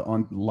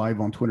on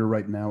live on Twitter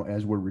right now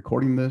as we're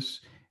recording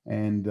this.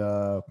 And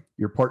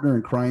your partner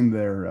in crime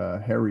there,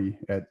 Harry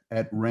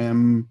at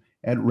Ram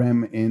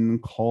in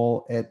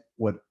call at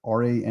what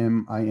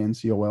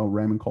RAMINCOL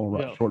Ram in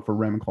Colorado, Yeah. short for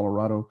Ram in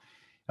Colorado.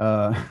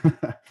 Uh,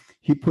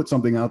 he put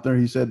something out there.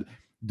 He said,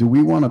 "Do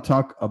we want to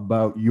talk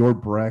about your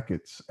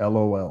brackets?"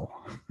 LOL.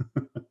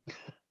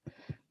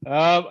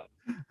 Um,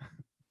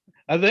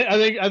 I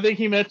think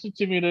he mentioned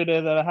to me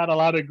today that I had a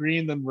lot of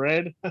green than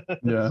red.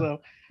 Yeah,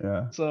 so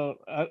yeah. so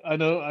I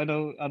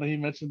know he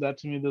mentioned that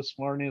to me this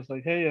morning. It's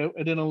like, hey,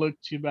 it didn't look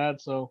too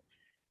bad. So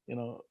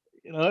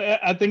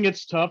I think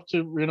it's tough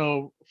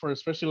to, for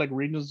especially like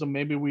regions that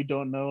maybe we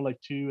don't know, like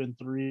 2 and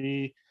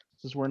 3,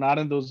 since we're not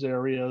in those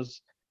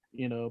areas.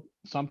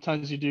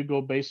 Sometimes you do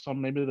go based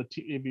on maybe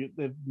if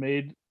they've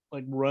made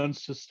like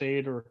runs to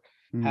state or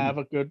Mhm. have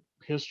a good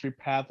history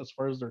path as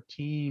far as their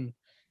team,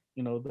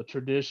 the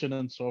tradition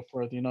and so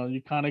forth.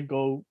 You kind of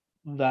go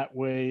that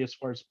way as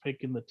far as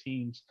picking the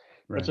teams.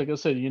 But Right. like I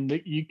said,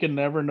 you can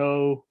never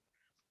know,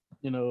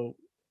 you know,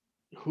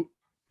 who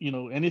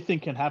anything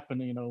can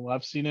happen.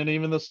 I've seen it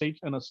even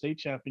in a state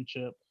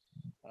championship.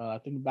 I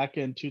think back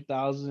in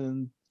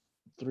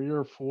 2003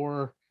 or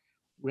 4,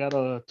 we had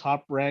a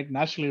top ranked,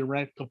 nationally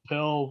ranked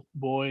Capel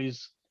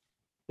boys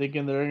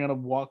thinking they're gonna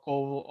walk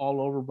all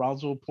over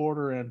Brownsville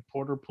Porter, and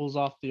Porter pulls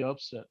off the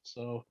upset.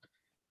 So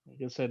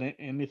like I said,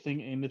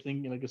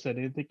 anything like I said,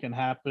 anything can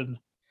happen.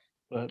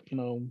 But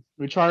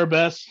we try our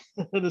best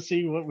to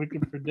see what we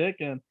can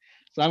predict, and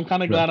so I'm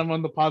kind of Right. glad I'm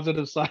on the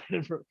positive side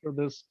for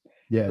this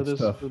Yeah, for it's this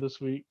tough. for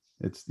this week.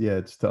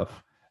 It's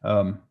tough.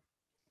 Um,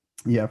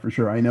 yeah, for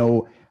sure. I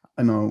know.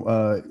 I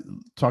know.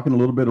 Talking a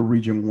little bit of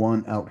Region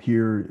One out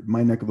here,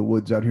 my neck of the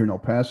woods out here in El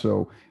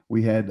Paso,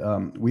 we had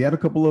a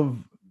couple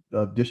of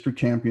district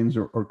champions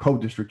or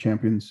co-district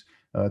champions,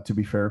 to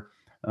be fair,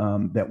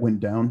 that went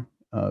down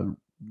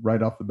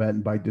right off the bat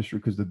and by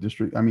district because the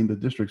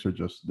districts are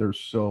just they're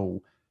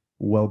so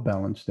well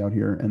balanced out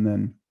here. And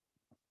then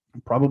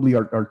probably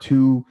our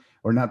two,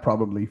 or not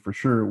probably for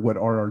sure, what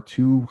are our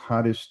two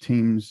hottest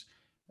teams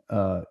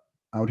uh,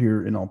 out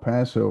here in El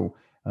Paso,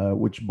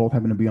 which both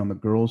happen to be on the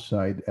girls'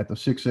 side. At the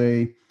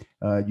 6A,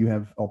 you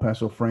have El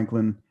Paso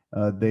Franklin.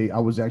 I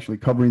was actually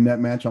covering that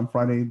match on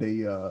Friday.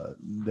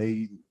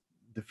 They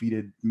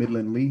defeated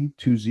Midland Lee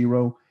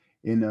 2-0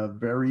 in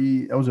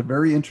that was a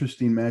very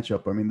interesting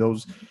matchup. I mean,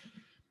 those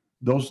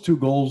two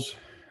goals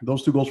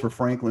those two goals for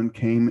Franklin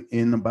came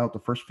in about the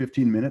first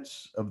 15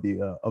 minutes of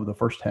the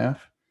first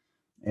half,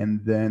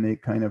 and then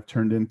it kind of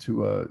turned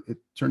into a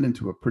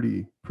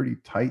pretty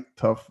tight,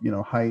 tough,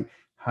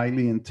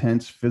 highly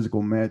intense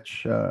physical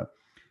match.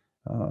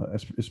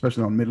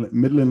 Especially on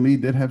Midland Lee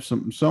did have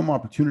some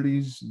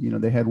opportunities.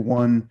 They had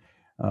one.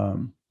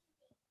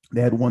 They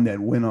had one that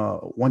went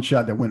one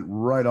shot that went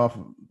right off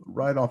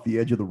the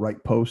edge of the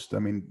right post. I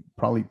mean,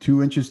 probably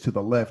 2 inches to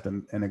the left,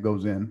 and it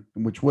goes in,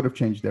 which would have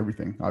changed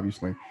everything,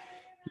 obviously.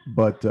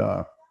 But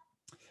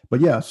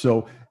yeah,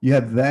 so you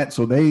have that.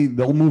 So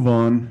they'll move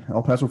on.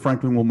 El Paso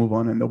Franklin will move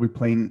on, and they'll be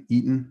playing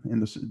Eaton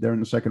in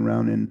the second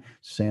round in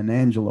San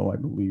Angelo, I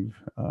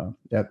believe,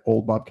 at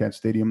Old Bobcat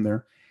Stadium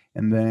there.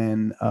 And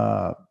then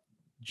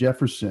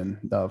Jefferson,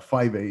 the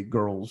 5A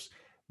girls,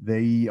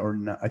 they are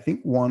not, I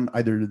think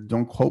either,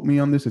 don't quote me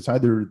on this, it's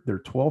either their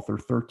 12th or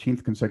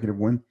 13th consecutive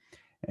win,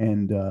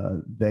 and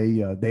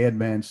they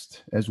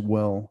advanced as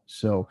well.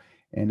 So,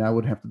 and I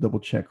would have to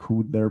double check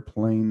who they're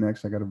playing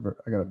next. I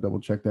gotta double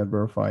check that,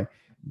 verify.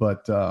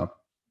 But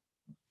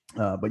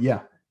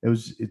yeah,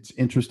 it's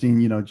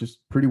interesting.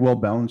 Just pretty well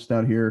balanced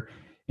out here,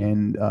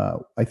 and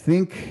I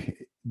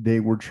think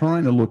they were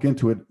trying to look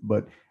into it,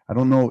 but I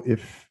don't know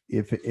if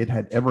it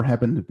had ever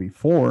happened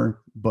before.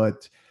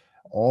 But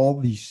all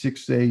the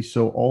 6A,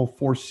 so all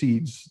 4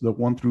 seeds, the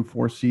 1 through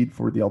 4 seed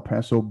for the El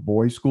Paso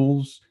boys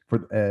schools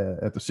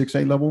at the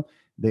 6A level,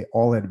 they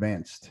all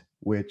advanced,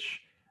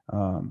 which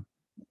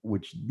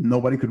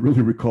nobody could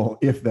really recall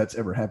if that's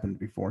ever happened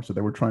before. So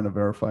they were trying to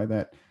verify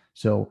that.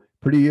 So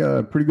pretty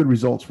good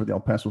results for the El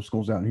Paso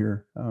schools out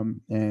here.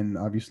 And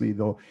obviously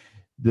they'll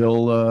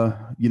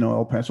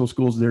El Paso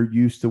schools, they're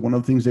used to, one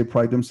of the things they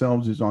pride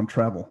themselves is on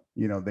travel.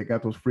 They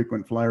got those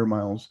frequent flyer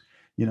miles,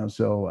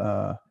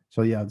 so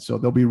yeah, so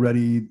they'll be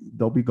ready.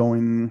 They'll be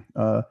going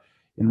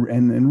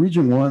in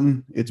Region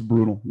 1, it's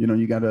brutal.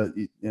 You got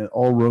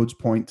all roads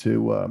point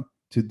to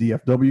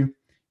DFW,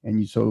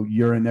 and so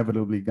you're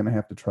inevitably going to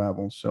have to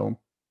travel. So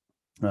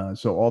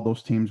all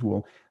those teams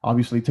will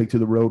obviously take to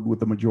the road, with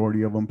the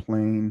majority of them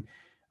playing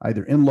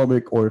either in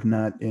Lubbock or, if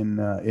not, in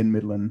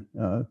Midland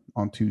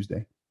on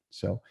Tuesday.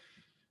 So,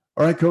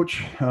 all right,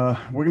 Coach,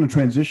 we're going to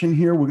transition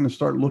here. We're going to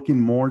start looking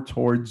more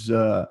towards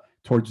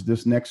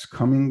this next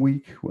coming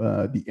week,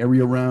 the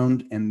area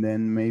round, and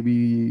then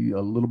maybe a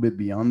little bit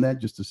beyond that,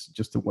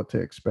 just to what to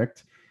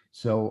expect.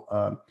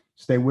 So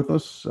stay with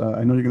us.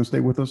 I know you're going to stay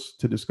with us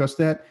to discuss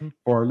that.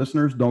 For our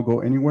listeners, don't go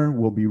anywhere.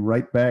 We'll be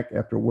right back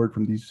after a word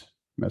from these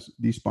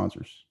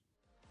sponsors.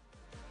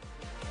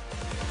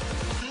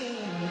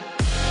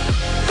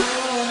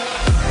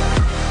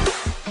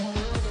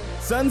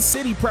 Sun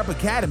City Prep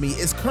Academy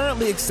is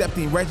currently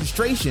accepting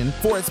registration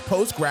for its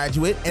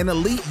postgraduate and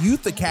elite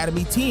youth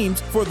academy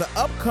teams for the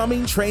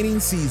upcoming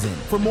training season.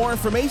 For more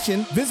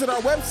information, visit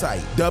our website,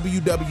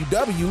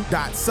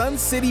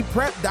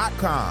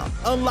 www.suncityprep.com.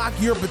 Unlock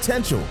your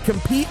potential.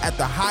 Compete at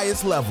the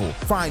highest level.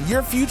 Find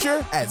your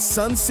future at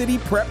Sun City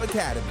Prep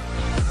Academy.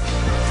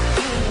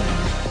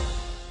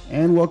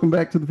 And welcome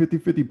back to the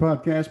 50/50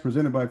 podcast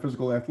presented by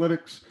Physical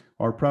Athletics.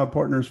 Our proud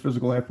partners,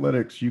 Physical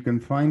Athletics. You can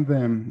find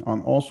them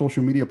on all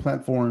social media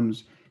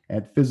platforms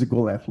at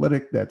Physical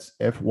Athletic. That's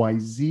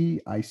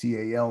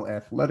FYZICAL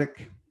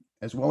Athletic,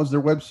 as well as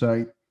their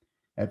website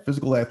at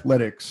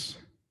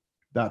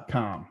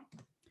physicalathletics.com.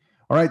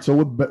 All right, so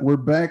we're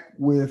back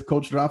with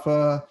Coach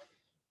Rafa.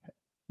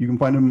 You can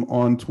find him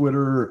on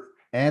Twitter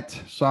at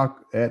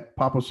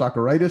Papa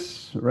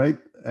Socceritis, right?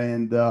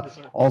 And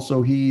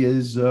also he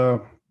is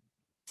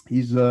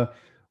he's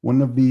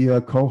one of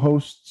the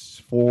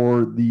co-hosts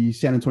for the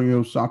San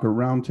Antonio Soccer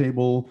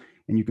Roundtable,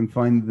 and you can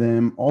find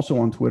them also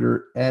on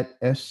Twitter at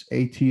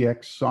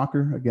SATX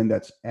Soccer. Again,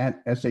 that's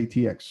at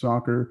SATX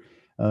Soccer,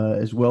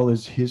 as well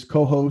as his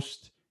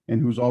co-host and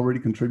who's already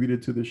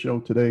contributed to the show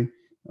today,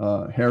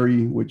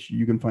 Harry, which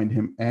you can find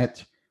him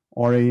at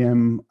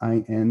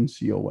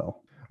RAMINCOL.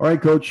 All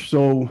right, Coach.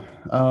 So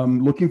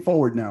looking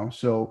forward now.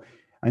 So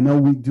I know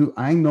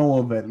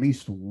of at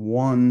least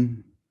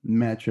one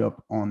matchup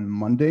on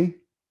Monday.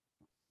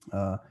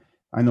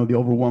 I know the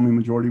overwhelming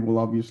majority will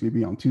obviously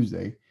be on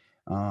Tuesday.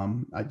 I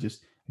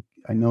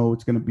know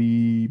it's going to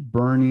be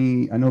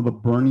Bernie. I know the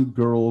Bernie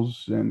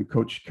girls and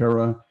Coach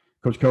Kara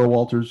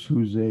Walters,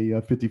 who's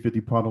a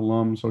 50-50 Pod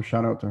alum. So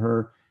shout out to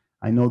her.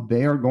 I know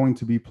they are going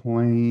to be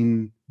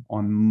playing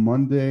on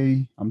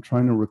Monday. I'm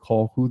trying to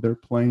recall who they're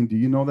playing. Do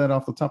you know that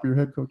off the top of your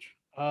head, Coach?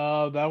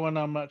 That one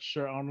I'm not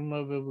sure. I don't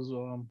know if it was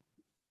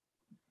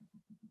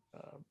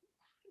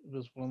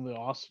one of the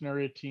Austin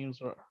area teams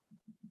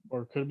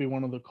or it could be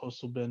one of the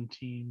Coastal Bend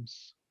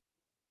teams.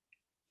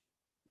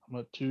 I'm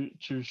not too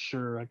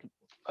sure. I can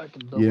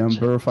double I'm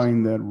check.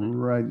 verifying that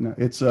right now.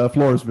 It's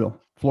Floresville.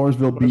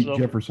 Floresville beat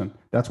Jefferson.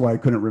 That's why I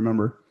couldn't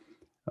remember.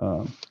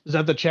 Is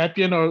that the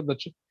champion or the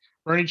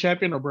Bernie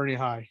champion or Bernie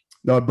High?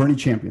 No, Bernie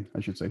champion, I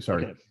should say.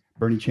 Sorry. Okay.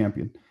 Bernie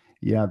champion.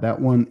 Yeah, that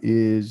one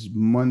is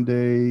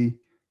Monday,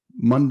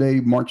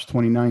 March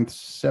 29th,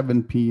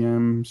 7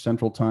 p.m.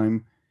 Central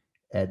Time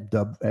at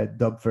Dub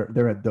Fair.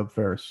 They're at Dub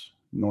Ferris,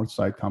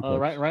 Northside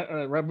Complex.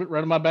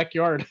 Right in my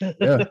backyard.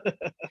 Yeah.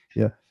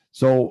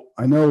 So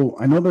I know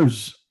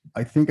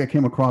I think I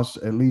came across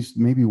at least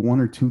maybe one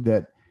or two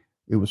that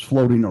it was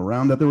floating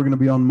around that they were going to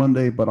be on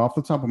Monday, but off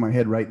the top of my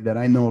head, right, that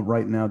I know of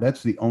right now,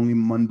 that's the only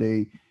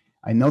Monday.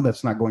 I know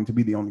that's not going to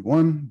be the only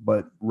one,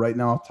 but right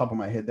now, off the top of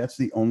my head, that's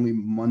the only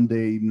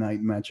Monday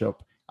night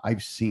matchup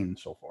I've seen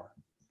so far.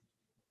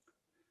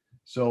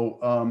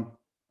 So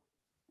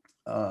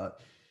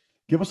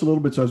give us a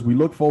little bit. So as we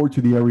look forward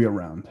to the area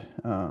round,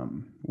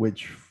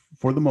 which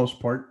for the most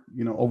part,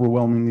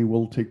 overwhelmingly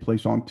will take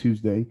place on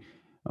Tuesday.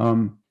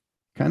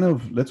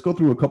 Let's go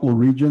through a couple of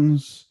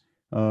regions.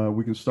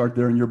 We can start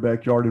there in your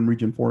backyard in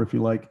Region 4 if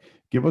you like.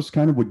 Give us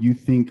kind of what you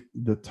think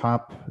the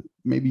top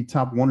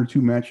one or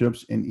two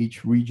matchups in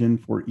each region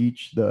for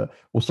each.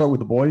 We'll start with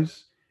the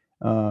boys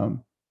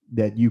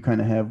that you kind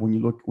of have when you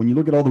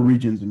look at all the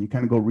regions and you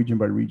kind of go region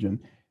by region.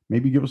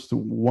 Maybe give us the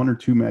one or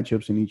two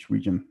matchups in each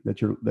region that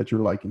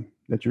you're liking,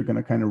 that you're going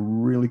to kind of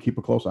really keep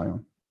a close eye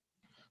on.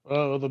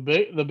 Well, the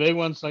big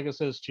ones, like I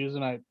said, is Tuesday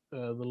night.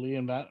 The Lee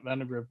and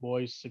Vandergrift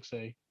boys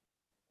 6A.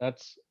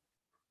 That's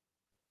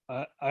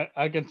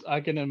I can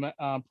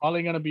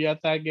probably going to be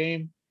at that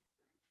game,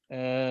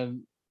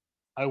 and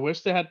I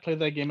wish they had played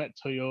that game at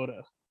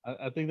Toyota.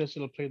 I think they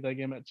should have played that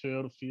game at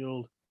Toyota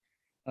Field,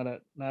 not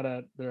at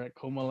they're at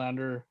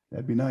Comalander.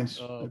 That'd be nice.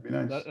 That'd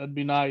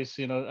be nice.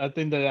 I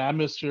think the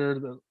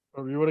atmosphere,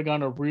 we would have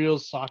gotten a real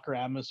soccer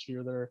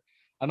atmosphere there.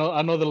 I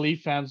know the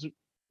Leaf fans.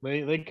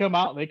 They come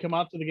out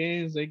to the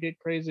games. They get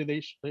crazy.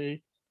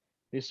 They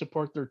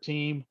support their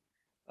team.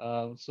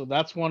 So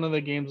that's one of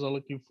the games I'm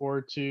looking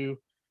forward to.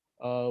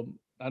 I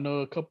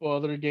know a couple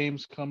other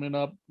games coming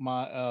up.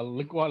 My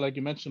Lincoln, like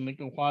you mentioned,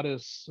 Lincoln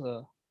Juarez,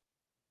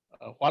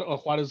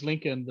 Juarez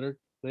Lincoln.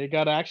 They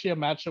got actually a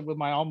matchup with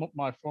my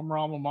former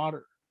alma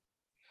mater.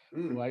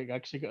 I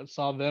actually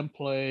saw them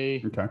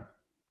play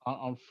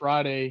on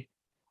Friday.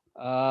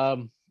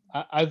 I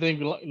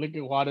think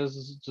Lincoln Juarez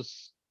is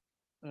just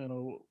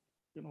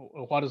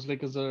Juarez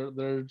Lakers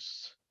they're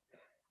just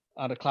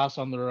out of class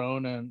on their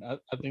own, and I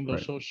think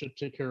those shows should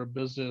take care of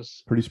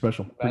business. Pretty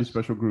special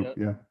group.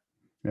 Yeah.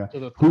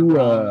 Who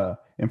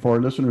and for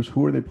our listeners,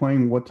 who are they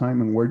playing? What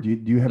time and where? Do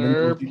you have?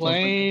 They're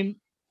playing.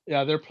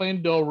 Yeah, they're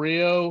playing Del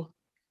Rio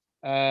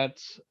on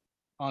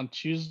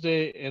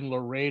Tuesday in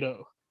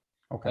Laredo.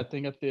 Okay. I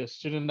think at the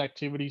Student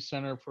Activity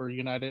Center for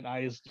United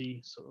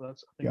ISD. So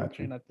that's I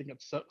think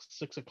it's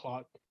 6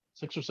 o'clock,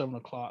 6 or 7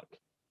 o'clock.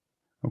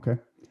 Okay.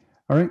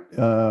 All right.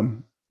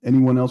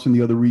 Anyone else in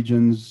the other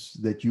regions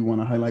that you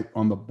want to highlight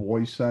on the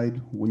boys'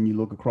 side when you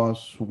look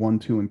across 1,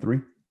 2, and 3?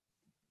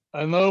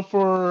 I know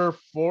for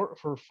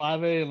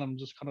 5A, and I'm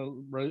just kind of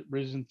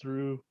raising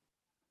through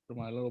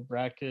my little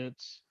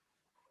brackets.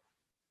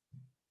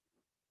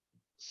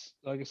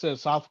 Like I said,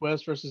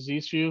 Southwest versus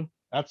Eastview.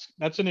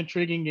 That's an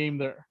intriguing game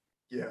there.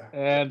 Yeah.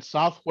 And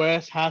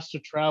Southwest has to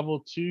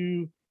travel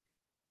to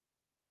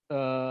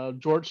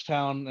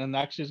Georgetown, and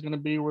actually is going to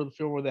be where the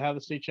field where they have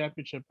the state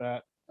championship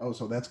at. Oh,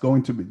 so that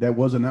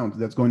was announced.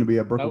 That's going to be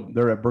at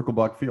they're at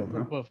Birkelbach Field,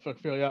 huh? Birkelbach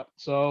Field, yeah.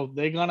 So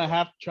they're gonna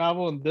have to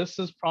travel, and this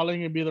is probably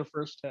gonna be their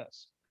first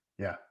test.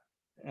 Yeah.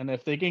 And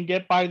if they can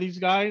get by these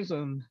guys,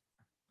 and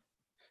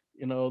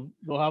they'll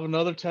have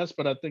another test,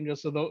 but I think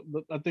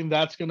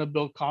that's gonna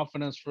build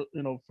confidence for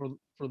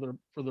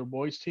their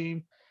boys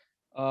team.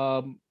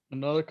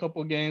 Another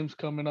couple games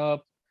coming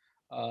up.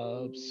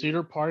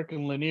 Cedar Park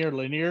and Lanier.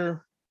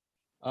 Lanier,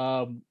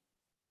 um,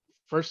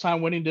 first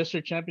time winning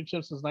district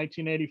championship since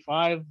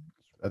 1985.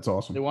 That's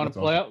awesome. They want That's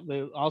to play awesome. out.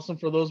 They're awesome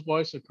for those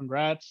boys. So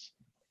congrats.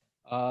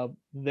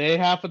 They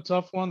have a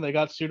tough one. They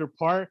got Cedar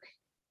Park.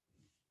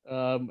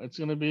 It's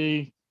gonna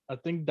be. I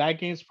think that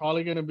game's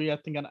probably gonna be. I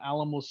think at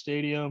Alamo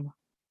Stadium.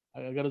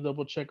 I got to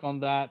double check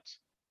on that,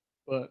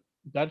 but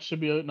that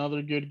should be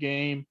another good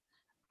game.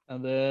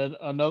 And then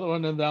another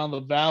one in down the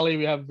valley,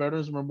 we have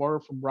Veterans Memorial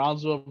from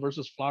Brownsville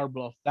versus Flower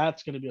Bluff.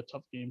 That's going to be a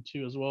tough game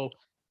too, as well.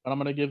 But I'm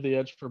going to give the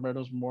edge for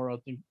Veterans Memorial.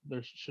 I think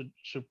they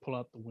should pull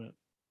out the win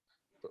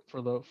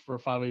for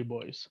 5A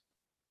boys.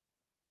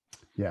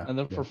 Yeah. And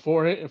then yeah.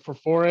 for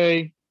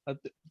 4A,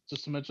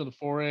 just to mention the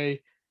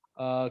 4A,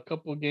 a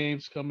couple of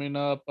games coming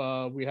up.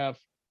 We have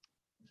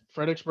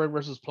Fredericksburg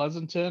versus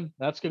Pleasanton.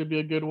 That's going to be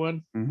a good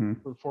one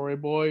for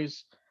 4A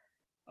boys.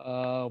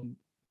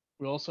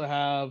 We also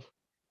have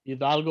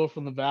Hidalgo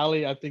from the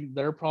Valley. I think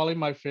they're probably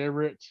my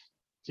favorite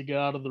to get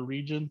out of the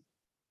region.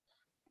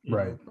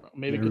 Right.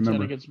 Maybe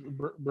contend against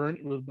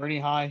Bernie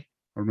High.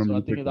 I remember. So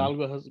I think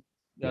Hidalgo has.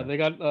 Yeah, they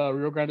got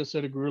Rio Grande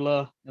City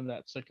Grula in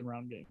that second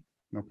round game.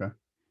 Okay.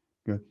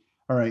 Good.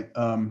 All right.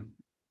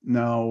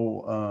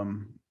 Now,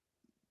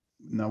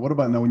 what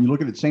about now? When you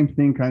look at it, same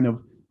thing, kind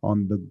of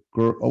on the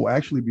girl. Oh,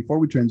 actually, before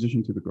we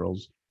transition to the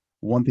girls,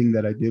 one thing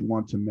that I did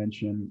want to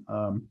mention,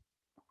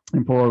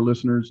 and for our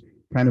listeners,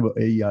 kind of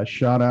a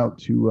shout out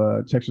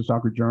to Texas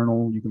Soccer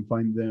Journal. You can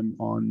find them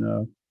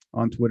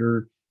on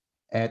Twitter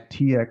at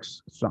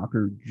TX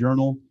Soccer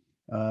Journal.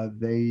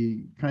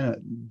 They kind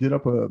of did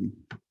up a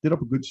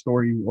good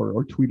story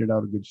or tweeted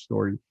out a good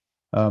story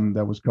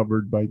that was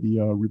covered by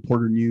the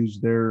Reporter News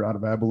there out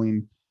of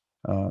Abilene.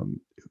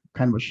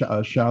 Kind of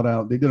a shout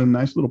out. They did a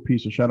nice little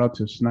piece, a shout out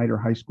to Snyder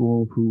High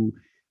School, who,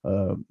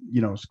 a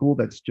school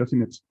that's just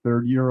in its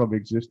third year of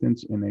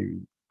existence in a,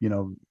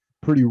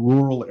 pretty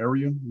rural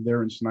area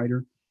there in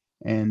Snyder.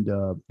 And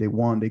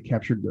they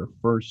captured their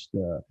first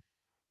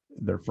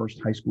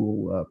high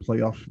school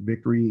playoff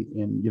victory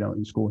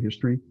in school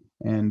history.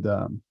 And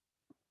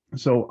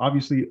so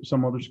obviously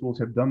some other schools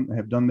have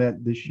done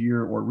that this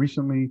year or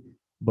recently.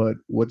 But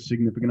what's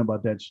significant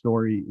about that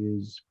story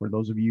is, for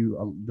those of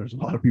you, there's a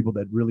lot of people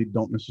that really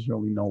don't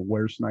necessarily know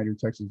where Snyder,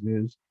 Texas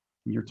is.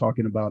 You're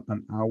talking about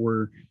an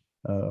hour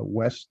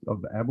west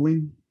of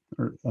Abilene,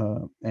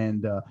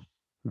 and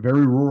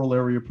very rural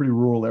area, pretty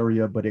rural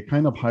area, but it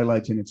kind of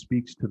highlights and it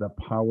speaks to the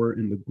power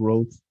and the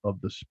growth of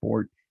the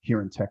sport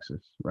here in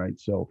Texas, right?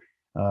 So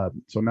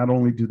not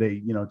only do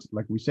they,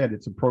 like we said,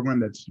 it's a program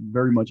that's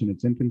very much in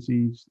its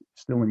infancy,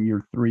 still in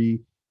year 3,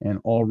 and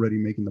already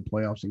making the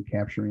playoffs and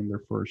capturing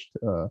their first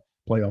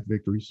playoff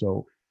victory.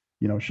 So,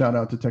 shout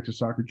out to Texas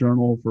Soccer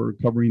Journal for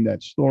covering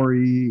that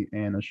story,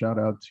 and a shout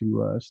out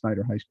to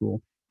Snyder High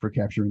School for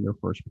capturing their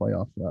first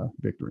playoff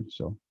victory.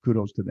 So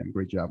kudos to them.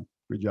 Great job,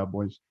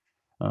 boys.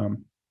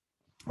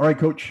 All right,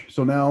 Coach.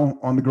 So now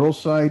on the girls'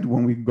 side,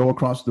 when we go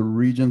across the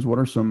regions, what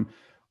are some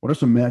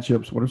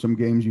matchups? What are some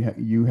games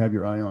you have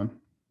your eye on?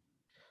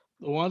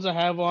 The ones I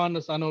have on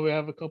this, I know we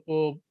have a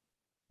couple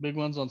big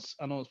ones on.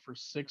 I know it's for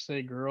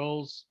 6A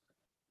girls.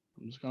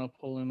 I'm just gonna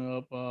pulling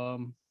up.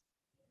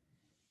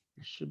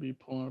 Should be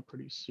pulling up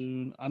pretty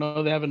soon. I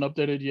know they haven't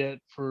updated yet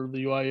for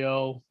the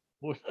UIL.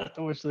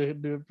 I wish they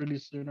would do it pretty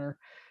sooner.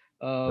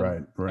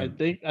 Right. I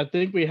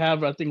think we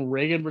have. I think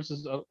Reagan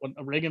versus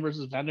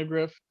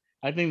Vandergrift.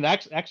 I think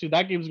that's actually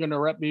that game is gonna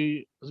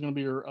be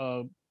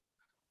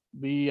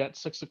at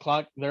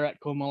 6:00. They're at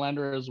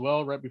Comalander as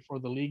well, right before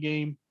the league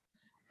game.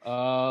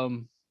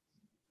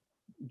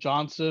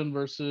 Johnson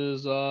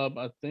versus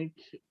I think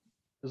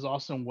is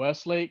Austin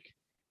Westlake.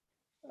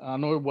 I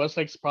know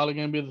Westlake's probably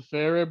going to be the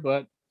favorite,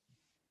 but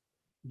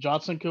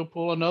Johnson could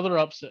pull another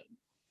upset.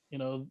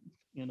 And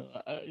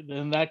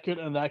that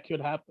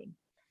could happen.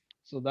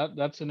 So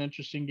that's an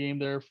interesting game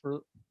there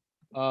for.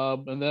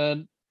 And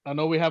then I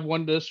know we have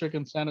one district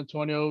in San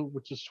Antonio,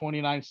 which is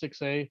 29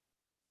 6A.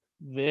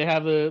 They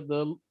have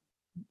the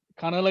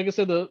kind of, like I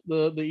said,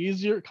 the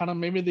easier kind of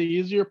maybe the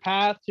easier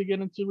path to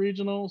get into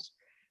regionals.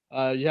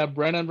 You have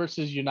Brennan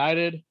versus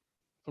United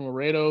from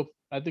Laredo.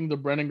 I think the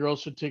Brennan girls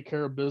should take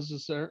care of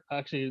business there.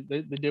 Actually,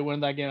 they did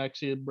win that game.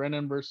 Actually,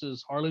 Brennan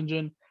versus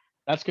Harlingen.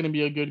 That's going to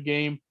be a good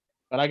game.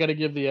 But I got to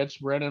give the edge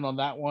to Brennan on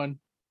that one.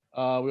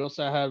 We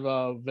also have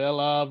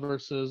Vela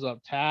versus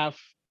Taft.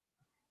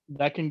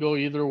 That can go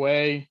either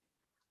way.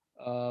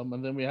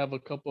 And then we have a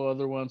couple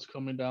other ones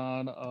coming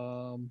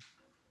down.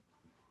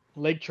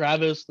 Lake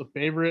Travis, the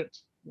favorite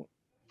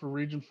for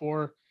Region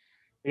 4.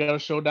 They got a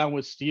showdown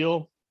with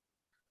Steel.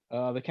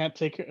 They can't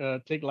take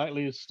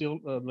lightly Steel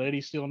Lady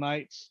Steel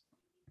Knights.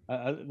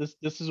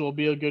 This will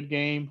be a good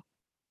game.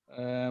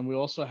 And we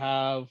also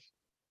have,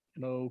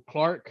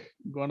 Clark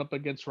going up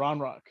against Round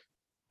Rock.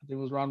 I think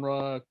it was Round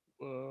Rock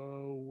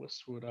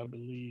Westwood, I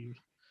believe.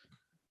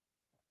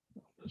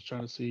 I was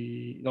trying to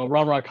see,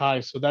 Round Rock High.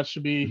 So that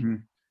should be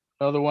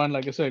another one.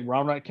 Like I said,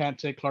 Round Rock can't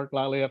take Clark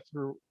lightly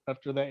after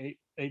that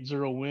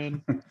 8-0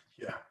 win.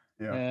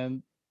 Yeah.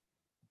 And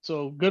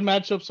so good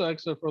matchups,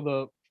 except for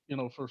the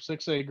for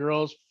 6A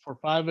girls. For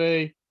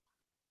 5A,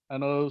 I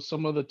know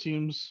some of the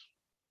teams.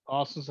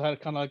 Austin's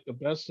had kind of like the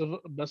best of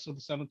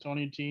the San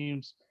Antonio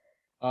teams.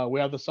 We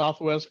have the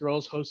Southwest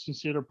girls hosting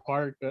Cedar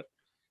Park, but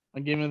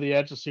I'm giving the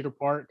edge to Cedar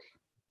Park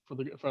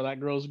for that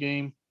girls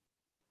game.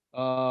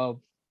 Uh,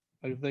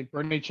 I think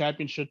Bernie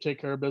Champion should take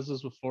care of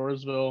business with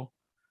Floresville.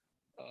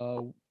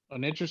 Uh,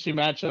 an interesting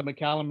matchup: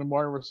 McAllen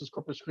Memorial versus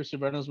Corpus Christi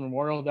Veterans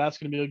Memorial. That's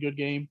going to be a good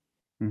game.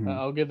 Mm-hmm.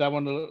 I'll give that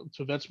one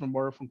to Vets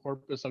Memorial from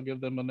Corpus. I'll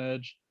give them an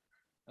edge.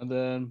 And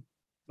then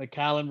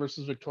McAllen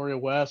versus Victoria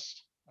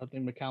West. I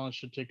think McAllen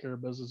should take care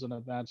of business and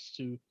advance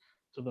to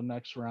the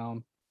next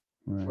round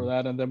for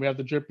that. And then we have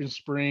the Dripping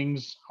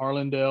Springs,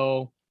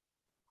 Harlandale.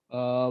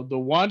 The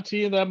one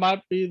team that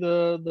might be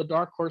the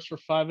dark horse for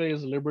 5A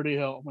is Liberty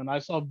Hill. When I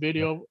saw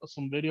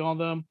some video on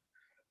them,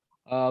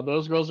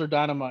 those girls are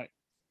dynamite.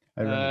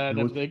 I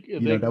remember.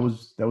 That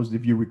was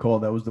if you recall,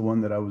 that was the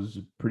one that I was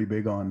pretty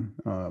big on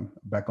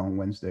back on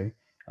Wednesday.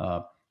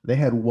 They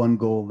had one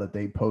goal that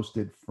they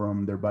posted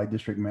from their by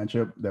district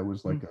matchup that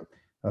was like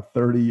a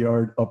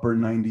 30-yard upper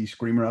 90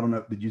 screamer. I don't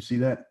know. Did you see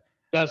that?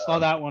 Yeah, I saw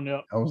that one.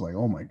 Yeah. I was like,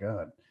 oh my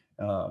God.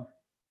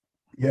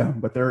 Yeah,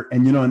 but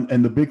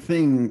and the big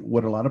thing,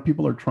 what a lot of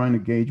people are trying to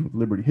gauge with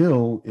Liberty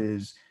Hill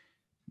is,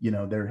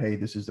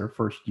 this is their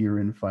first year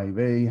in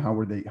 5A.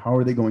 How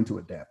are they going to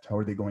adapt? How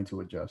are they going to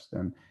adjust?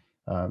 And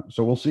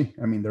so we'll see.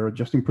 I mean, they're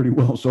adjusting pretty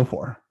well so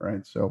far,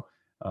 right? So,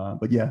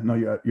 but yeah, no,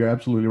 you're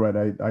absolutely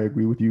right. I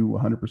agree with you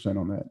 100%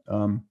 on that.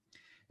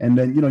 And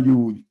then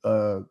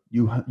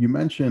you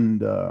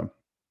mentioned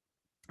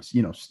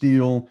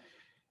Steel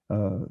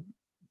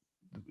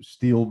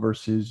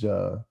versus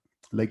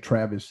Lake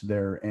Travis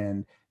there,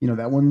 and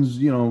that one's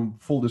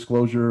full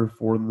disclosure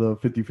for the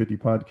 50/50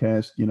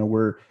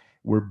 podcast.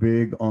 We're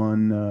big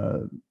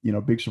on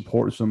big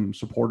some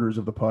supporters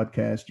of the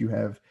podcast. You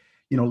have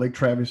Lake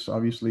Travis,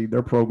 obviously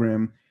their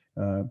program,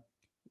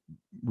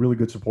 really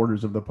good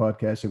supporters of the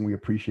podcast, and we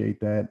appreciate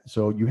that.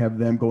 So you have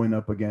them going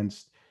up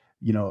against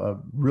a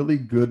really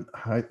good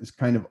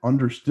kind of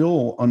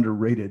still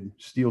underrated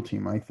Steel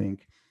team, I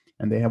think,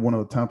 and they have one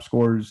of the top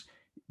scorers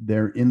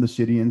there in the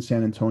city in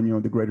San Antonio,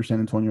 the greater San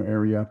Antonio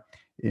area.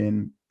 I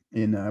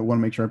want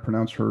to make sure I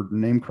pronounce her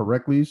name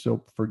correctly,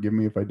 so forgive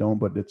me if I don't,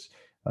 but it's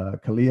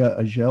Kalia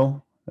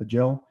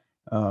Agel.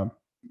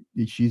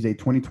 She's a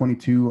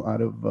 2022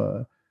 out of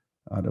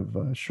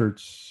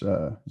Schertz.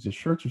 Is it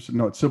Schertz or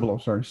no? It's Cibolo.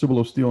 Sorry,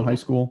 Cibolo Steel High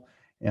School.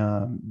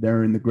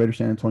 They're in the greater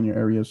San Antonio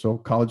area. So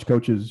college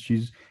coaches.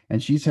 She's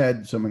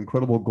had some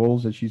incredible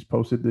goals that she's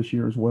posted this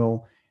year as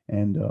well,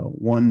 and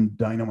one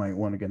dynamite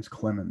one against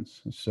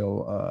Clemens.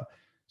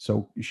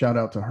 So shout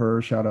out to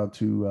her. Shout out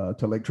to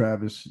Lake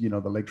Travis. The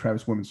Lake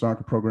Travis women's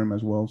soccer program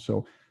as well.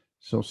 So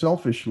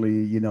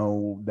selfishly,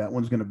 that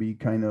one's going to be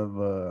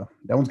that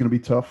one's going to be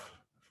tough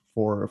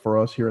for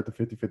us here at the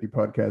 50/50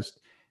 podcast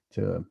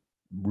to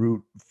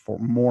root for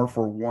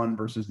one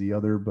versus the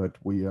other, but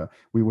we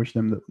wish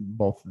them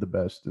both the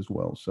best as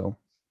well. So,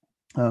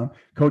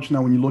 Coach,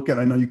 now when you look at,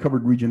 I know you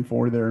covered Region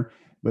 4 there,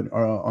 but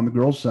on the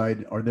girls'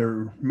 side, are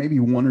there maybe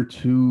one or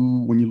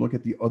two when you look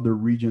at the other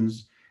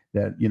regions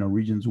that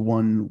regions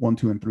 1,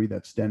 2, and 3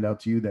 that stand out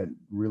to you that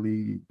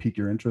really pique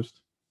your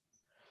interest?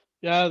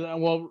 Yeah,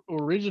 well,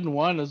 Region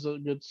 1 is a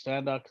good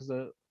standout because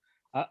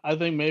I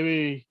think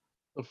maybe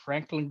the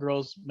Franklin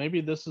girls, maybe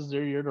this is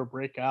their year to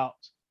break out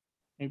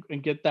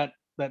and get that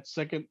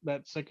second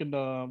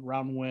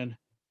round win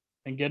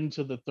and get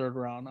into the third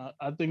round.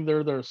 I think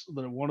they're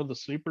one of the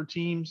sleeper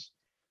teams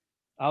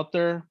out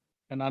there,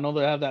 and I know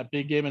they have that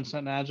big game in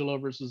San Angelo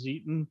versus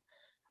Eaton.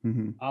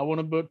 Mm-hmm. I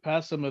want to put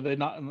past them if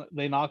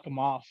they knock them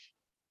off.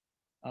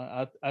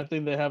 I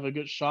think they have a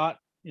good shot.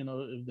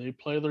 If they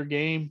play their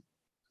game,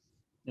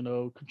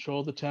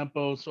 control the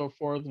tempo and so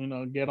forth.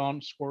 Get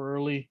on, score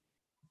early.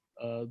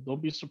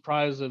 Don't be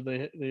surprised if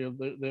they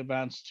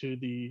advance to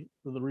the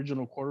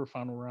regional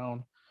quarterfinal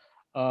round.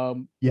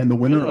 And the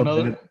winner of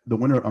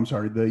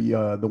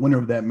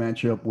that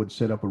matchup would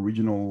set up a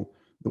regional.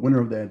 The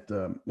winner of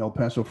that El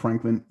Paso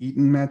Franklin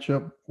Eaton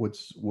matchup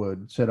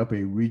would set up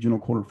a regional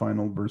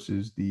quarterfinal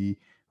versus the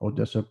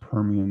Odessa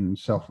Permian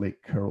South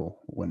Lake Carroll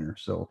winner.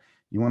 So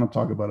you want to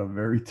talk about a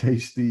very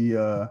tasty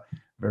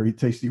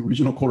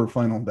regional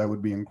quarterfinal? That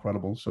would be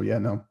incredible. So yeah,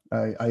 no,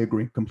 I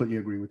agree, completely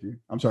agree with you.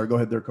 I'm sorry, go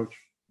ahead there, Coach.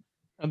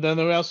 And then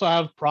we also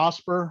have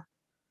Prosper.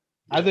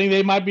 Yeah. I think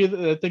they might be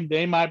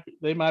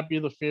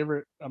the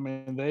favorite. I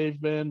mean,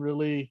 they've been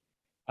really.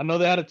 I know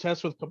they had a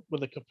test with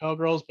the Capel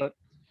girls, but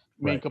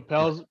I mean, right.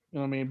 Capel's.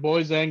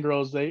 Boys and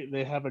girls,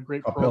 they have a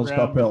great program.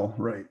 Capel,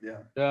 right? Yeah.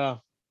 Yeah.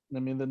 I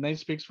mean, the name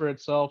speaks for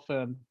itself,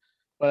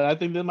 but I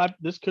think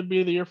this could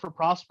be the year for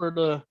Prosper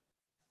to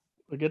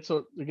get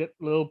a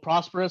little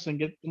prosperous and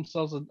get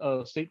themselves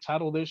a state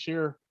title this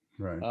year.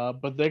 Right.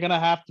 But they're gonna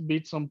have to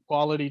beat some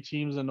quality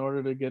teams in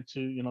order to get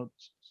to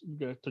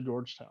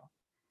Georgetown.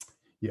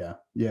 Yeah.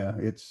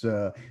 It's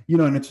and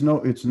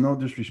it's no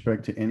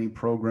disrespect to any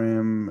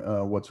program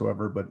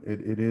whatsoever, but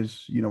it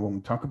is, when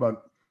we talk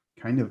about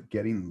kind of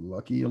getting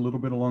lucky a little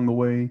bit along the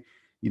way,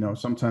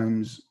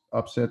 sometimes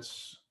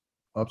upsets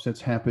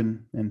upsets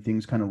happen and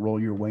things kind of roll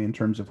your way in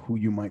terms of who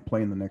you might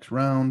play in the next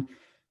round,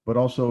 but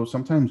also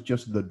sometimes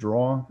just the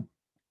draw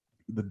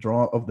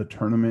of the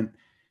tournament.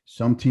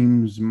 Some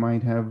teams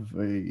might have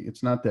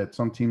it's not that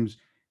some teams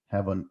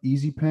have an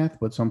easy path,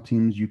 but some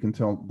teams you can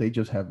tell they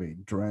just have a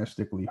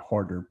drastically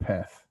harder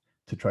path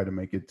to try to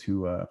make it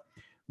to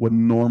what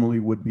normally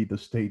would be the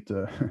state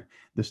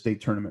the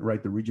state tournament,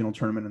 right? The regional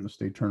tournament and the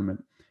state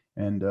tournament,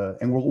 and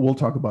we'll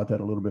talk about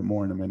that a little bit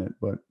more in a minute.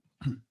 But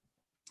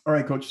all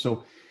right, Coach.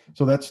 So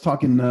that's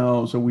talking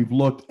now. So we've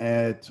looked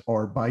at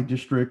our by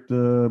district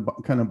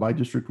kind of by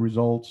district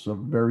results, a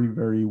very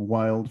very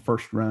wild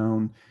first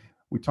round.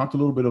 We talked a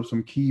little bit of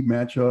some key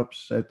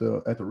matchups at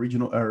the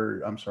regional,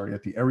 or I'm sorry,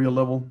 at the area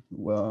level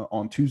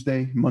on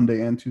Tuesday,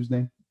 Monday, and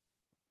Tuesday,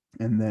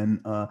 and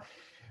then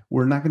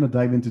we're not going to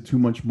dive into too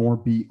much more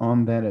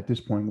beyond that at this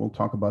point. We'll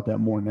talk about that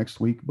more next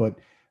week. But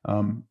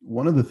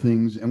one of the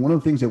things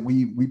that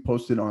we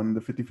posted on the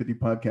 50/50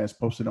 podcast,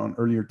 posted on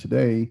earlier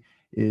today,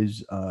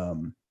 is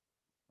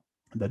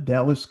the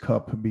Dallas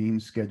Cup being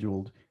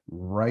scheduled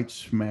right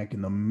smack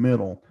in the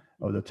middle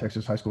of the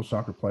Texas high school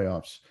soccer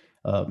playoffs.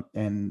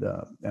 And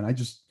I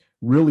just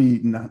really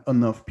not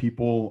enough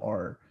people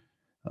are,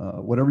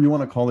 whatever you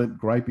want to call it,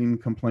 griping,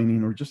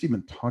 complaining, or just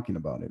even talking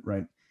about it,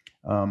 right?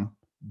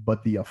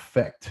 But the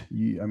effect,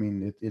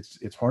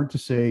 it's hard to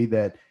say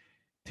that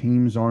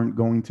teams aren't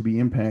going to be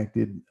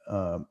impacted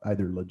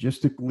either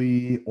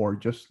logistically or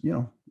just,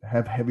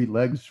 have heavy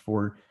legs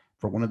for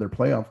one of their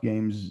playoff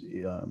games,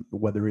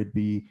 whether it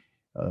be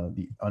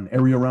an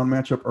area round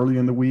matchup early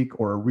in the week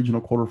or a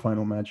regional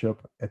quarterfinal matchup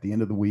at the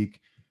end of the week.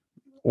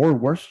 Or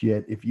worse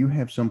yet, if you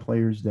have some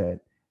players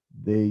that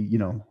they,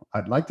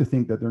 I'd like to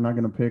think that they're not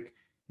going to pick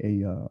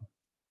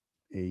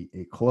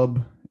a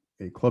club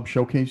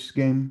showcase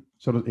game,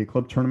 sort of a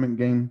club tournament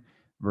game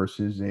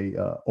versus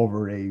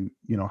over a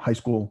high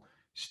school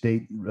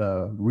state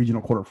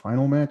regional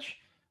quarterfinal match.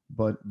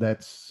 But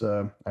that's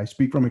I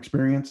speak from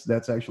experience.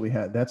 That's actually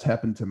that's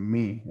happened to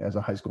me as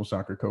a high school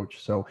soccer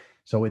coach. So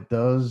it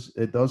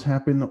does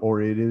happen,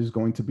 or it is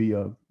going to be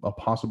a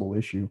possible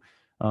issue.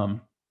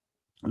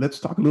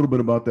 Let's talk a little bit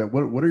about that.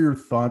 What are your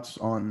thoughts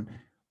on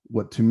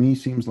what to me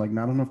seems like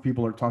not enough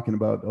people are talking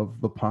about of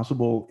the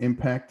possible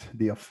impact,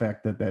 the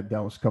effect that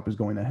Dallas Cup is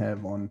going to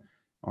have on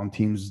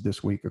teams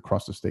this week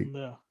across the state?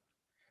 Yeah.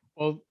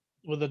 Well,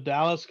 with the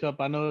Dallas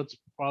Cup, I know it's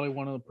probably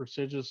one of the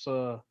prestigious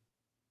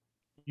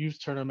youth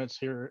tournaments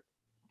here,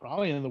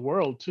 probably in the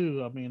world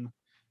too. I mean,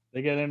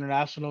 they get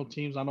international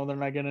teams. I know they're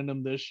not getting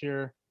them this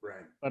year,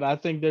 Right. but I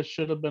think they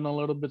should have been a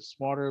little bit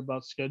smarter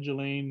about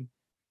scheduling.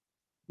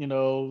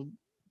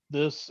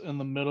 This in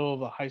the middle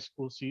of a high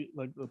school season,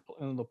 like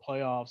in the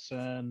playoffs,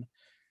 and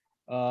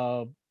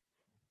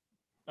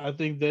I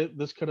think that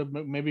this could have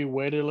maybe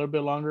waited a little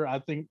bit longer. I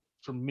think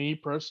for me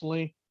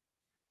personally,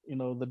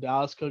 the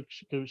Dallas Cup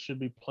should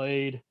be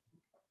played,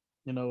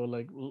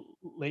 like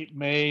late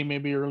May,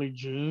 maybe early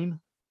June.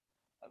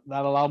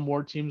 That allow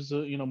more teams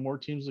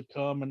to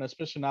come, and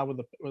especially now with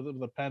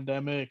the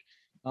pandemic,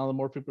 now the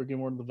more people are getting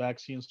more of the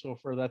vaccine and so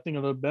forth. I think it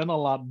would have been a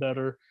lot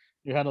better.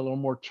 You had a little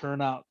more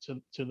turnout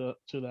to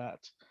that.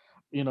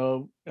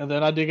 And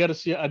then I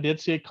did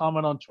see a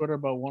comment on Twitter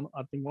about one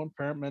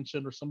parent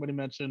mentioned, or somebody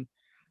mentioned,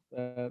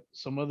 that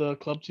some of the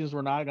club teams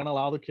were not going to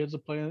allow the kids to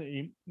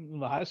play in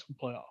the high school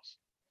playoffs.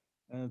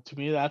 And to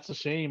me, that's a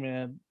shame.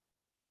 And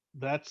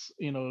that's,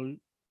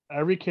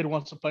 every kid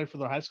wants to play for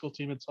their high school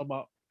team. It's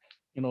about,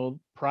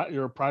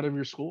 you're pride of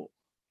your school.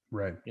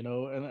 Right.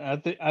 And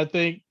I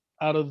think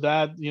out of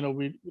that,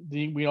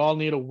 we all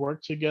need to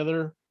work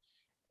together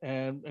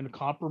and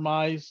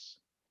compromise.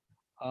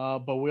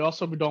 But we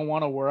also don't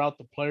want to wear out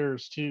the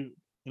players too.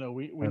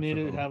 We need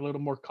to have a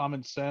little more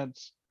common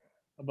sense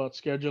about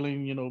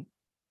scheduling.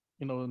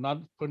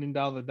 Not putting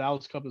down the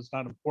Dallas Cup is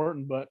not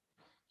important, but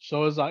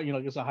so is I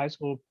guess the high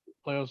school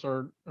playoffs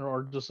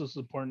are just as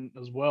important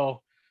as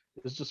well.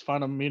 It's just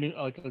find a meeting,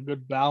 like a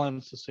good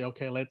balance to say,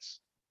 okay, let's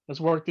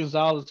work things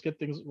out. Let's get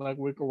things like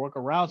we can work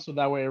around, so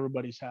that way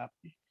everybody's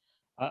happy.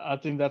 I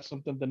think that's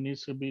something that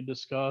needs to be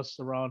discussed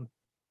around,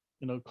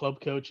 club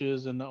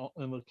coaches and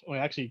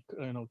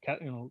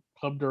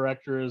club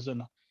directors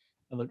and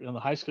the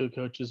high school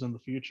coaches in the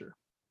future.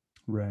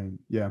 Right.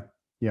 Yeah,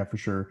 for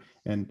sure.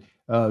 And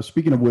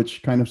speaking of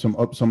which, kind of some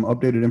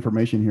updated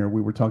information here.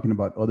 We were talking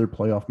about other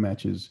playoff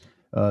matches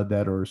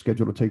that are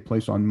scheduled to take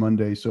place on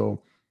Monday.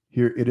 So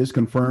here it is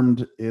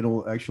confirmed.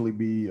 It'll actually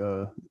be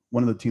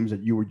one of the teams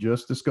that you were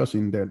just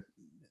discussing that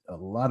a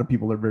lot of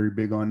people are very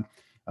big on.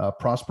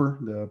 Prosper,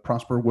 the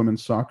Prosper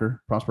women's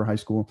soccer, Prosper High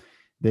School.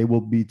 They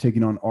will be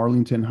taking on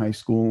Arlington High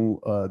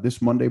School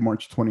this Monday,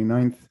 March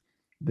 29th.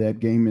 That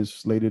game is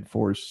slated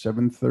for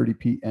 7:30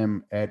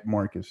 p.m. at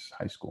Marcus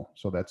High School.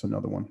 So that's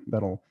another one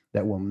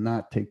that will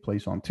not take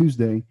place on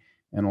Tuesday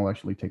and will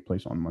actually take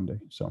place on Monday.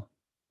 So,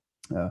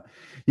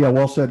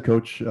 well said,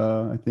 Coach.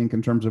 I think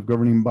in terms of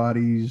governing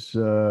bodies,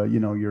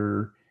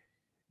 your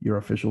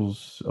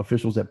officials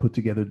that put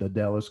together the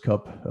Dallas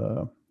Cup,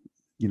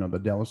 the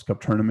Dallas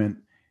Cup tournament,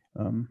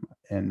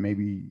 and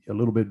maybe a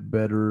little bit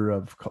better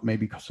of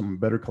maybe some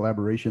better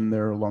collaboration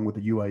there along with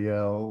the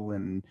UIL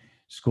and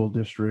school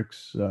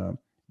districts.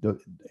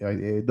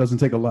 It doesn't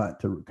take a lot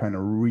to kind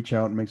of reach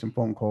out and make some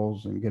phone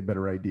calls and get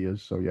better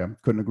ideas. So yeah,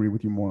 couldn't agree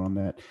with you more on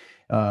that.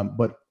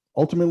 But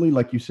ultimately,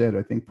 like you said,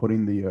 I think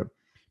putting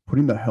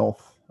the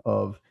health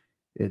of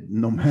it,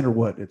 no matter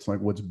what, it's like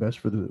what's best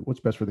for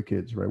the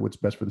kids, right? What's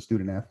best for the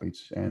student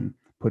athletes, and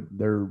put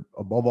their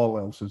above all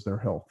else is their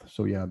health.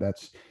 So yeah,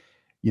 that's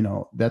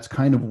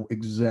kind of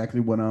exactly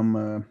what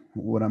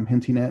I'm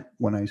hinting at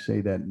when I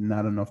say that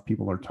not enough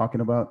people are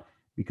talking about,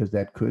 because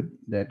that could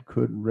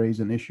raise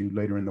an issue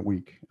later in the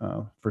week,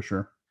 for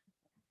sure.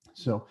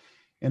 So,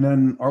 and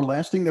then our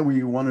last thing that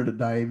we wanted to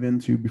dive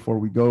into before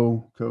we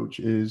go, Coach,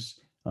 is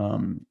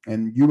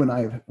and you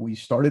and we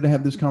started to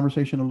have this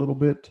conversation a little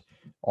bit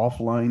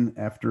offline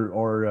after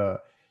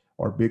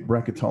our big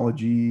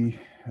bracketology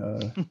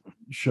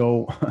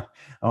show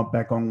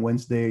back on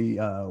Wednesday,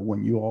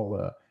 when you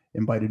all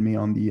invited me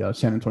on the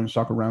San Antonio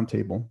Soccer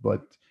Roundtable.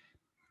 But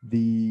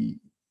the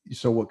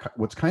so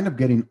what's kind of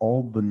getting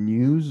all the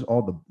news,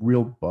 all the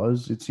real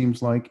buzz, it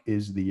seems like,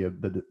 is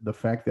the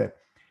fact that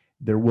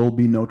there will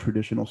be no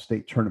traditional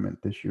state tournament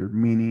this year,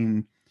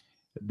 meaning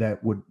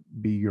that would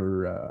be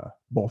your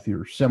both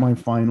your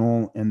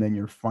semifinal and then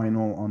your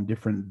final on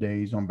different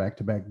days, on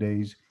back-to-back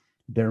days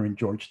there in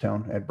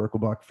Georgetown at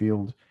Birkelbach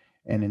Field.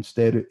 And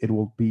instead it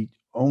will be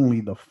only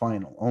the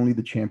final, only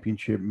the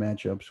championship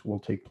matchups will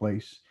take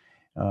place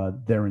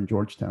there in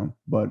Georgetown.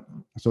 But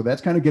so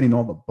that's kind of getting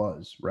all the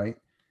buzz, right?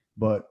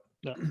 But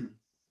Yeah.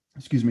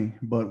 excuse me,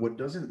 but what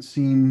doesn't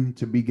seem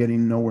to be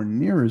getting nowhere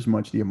near as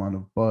much the amount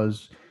of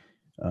buzz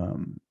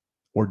um,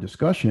 or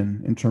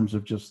discussion in terms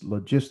of just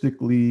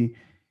logistically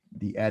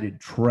the added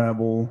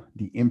travel,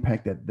 the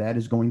impact that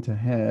is going to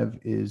have,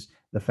 is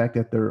the fact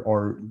that there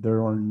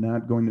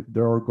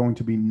are going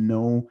to be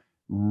no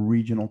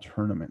regional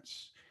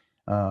tournaments.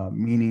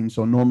 Meaning,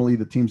 so normally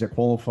the teams that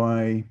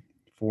qualify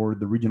for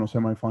the regional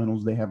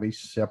semifinals, they have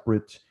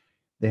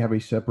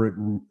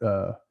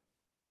uh,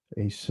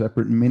 a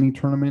separate mini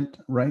tournament,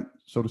 right,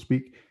 so to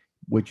speak,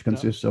 which Yeah.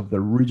 consists of the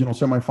regional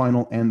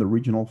semifinal and the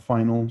regional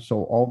final.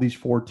 So all these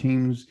four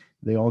teams,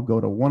 they all go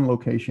to one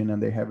location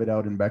and they have it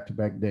out in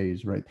back-to-back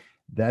days, right?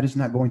 That is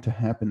not going to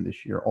happen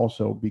this year,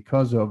 also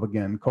because of,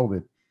 again,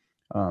 COVID.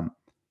 Um,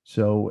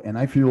 and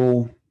I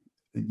feel,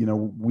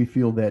 we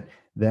feel that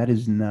that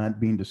is not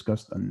being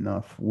discussed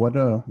enough. What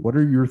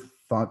are your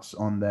thoughts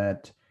on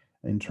that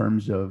in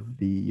terms of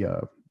the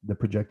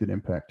projected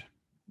impact?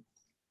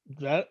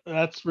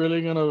 That's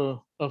really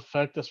gonna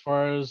affect as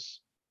far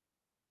as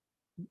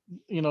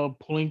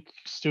pulling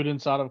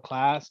students out of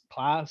class.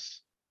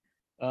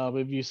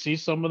 If you see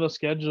some of the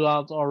schedule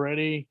outs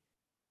already,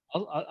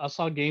 I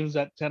saw games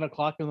at 10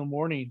 o'clock in the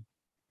morning,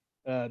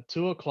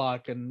 2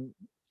 o'clock, and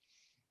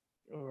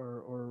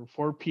or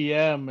 4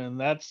 p.m. And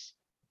that's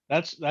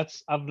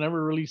I've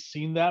never really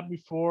seen that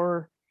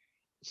before.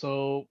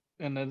 So,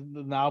 and then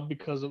now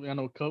because of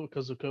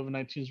because of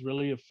COVID-19 has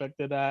really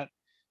affected that.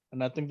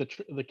 And I think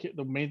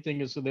the main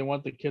thing is that they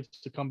want the kids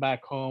to come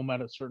back home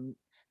at a certain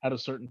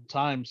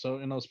time. So,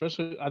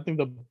 especially I think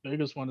the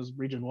biggest one is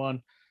Region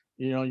One.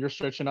 You're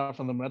stretching out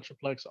from the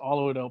Metroplex all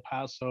the way to El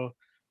Paso,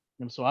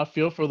 and so I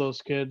feel for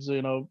those kids.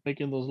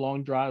 Making those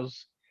long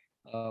drives.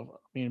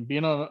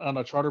 Being on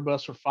a charter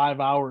bus for 5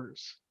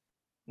 hours.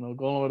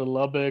 Going over to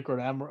Lubbock or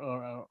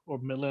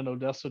Midland,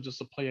 Odessa just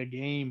to play a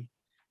game.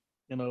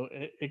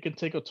 It can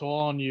take a toll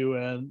on you,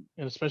 and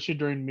especially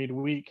during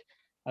midweek.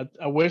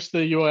 I wish the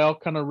UIL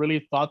kind of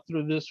really thought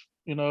through this,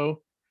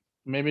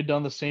 maybe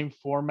done the same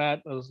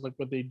format as like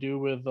what they do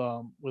with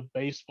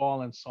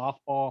baseball and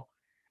softball,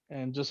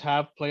 and just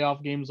have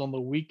playoff games on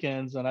the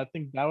weekends. And I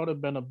think that would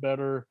have been a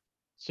better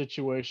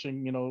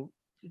situation.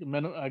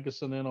 I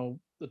guess, and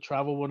the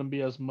travel wouldn't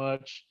be as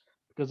much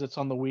because it's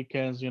on the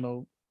weekends.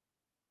 Not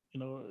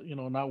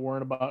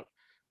worrying about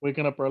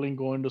waking up early and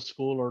going to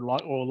school,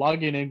 or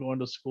logging in going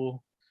to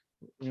school,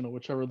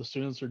 whichever the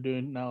students are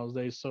doing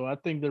nowadays. So I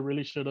think they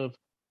really should have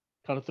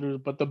cut it through.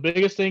 But the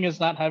biggest thing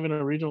is not having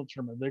a regional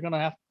tournament. They're gonna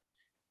have,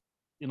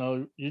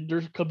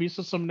 there could be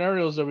some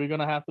scenarios that we're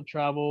gonna have to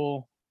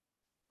travel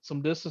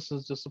some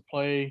distances just to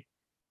play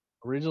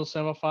a regional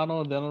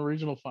semifinal and then a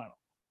regional final.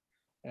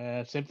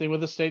 And same thing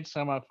with the state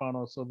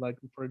semifinal. So, like,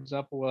 for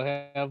example, we'll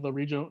have the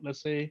regional.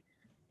 Let's say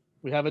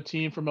we have a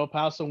team from El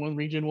Paso win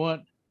Region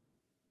One,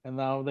 and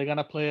now they're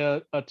gonna play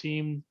a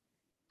team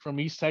from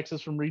East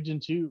Texas from Region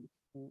Two.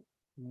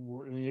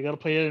 You got to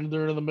play it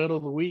during the middle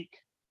of the week.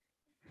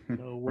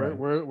 Right.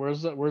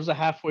 Where's the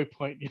halfway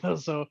point?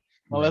 So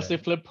unless they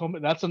Right. flip home,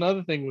 that's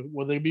another thing.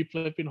 Will they be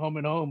flipping home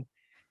and home?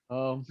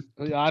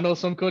 Yeah, I know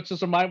some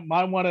coaches might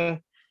want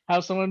to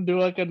have someone do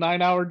like a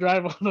 9-hour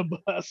drive on a bus.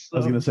 I was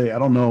So gonna say, I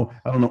don't know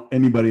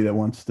anybody that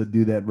wants to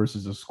do that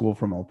versus a school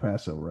from El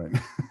Paso, right?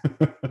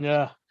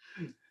 yeah,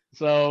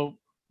 so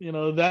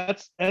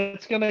that's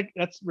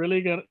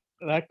really gonna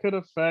that could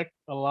affect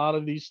a lot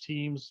of these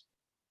teams.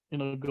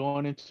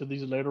 Going into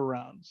these later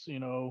rounds.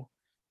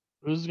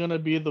 Who's going to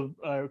be the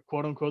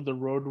quote unquote the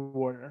road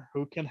warrior?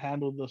 Who can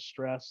handle the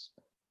stress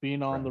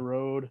being on Right. the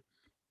road,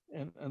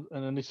 and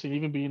then they said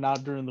even being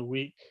out during the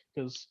week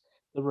because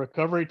the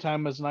recovery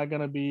time is not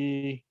going to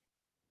be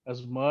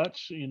as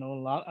much. A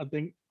lot. I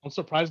think I'm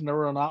surprised there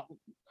were not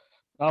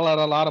a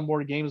lot of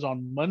more games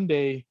on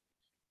Monday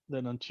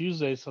than on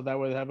Tuesday, so that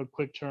way they have a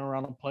quick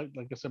turnaround and play.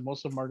 Like I said,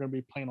 most of them are going to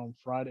be playing on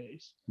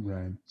Fridays.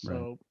 Right.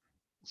 Right.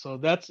 So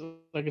that's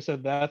like I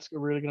said, that's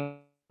really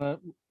gonna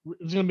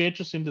it's gonna be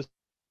interesting to see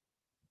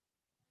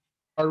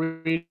our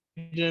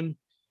region,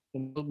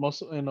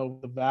 most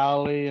the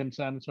Valley and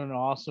San Antonio,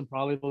 Austin,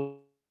 probably.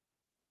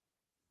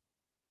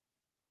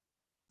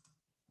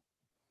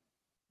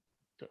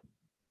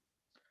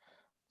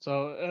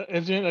 So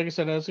like I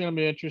said, it's gonna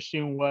be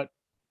interesting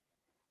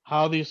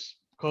how these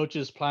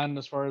coaches plan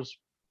as far as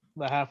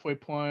the halfway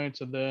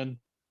points and then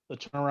the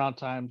turnaround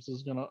times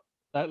is gonna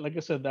that like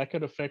I said that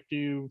could affect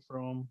you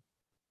from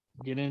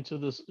getting into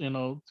this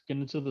getting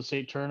into the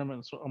state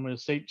tournament. So I'm mean,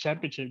 state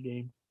championship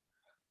game.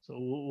 So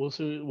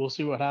we'll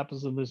see what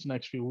happens in this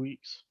next few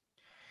weeks.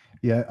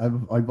 Yeah,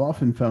 I've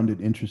often found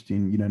it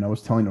interesting, and I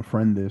was telling a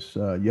friend this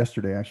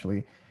yesterday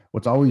actually.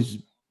 What's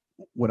always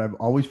what I've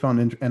always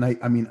found, and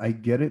I mean, I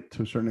get it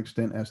to a certain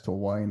extent as to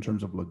why in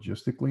terms of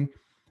logistically,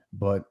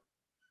 but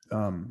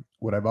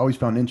what I've always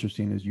found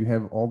interesting is you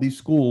have all these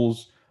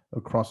schools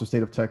across the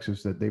state of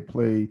Texas that they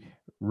play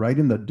right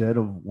in the dead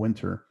of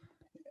winter,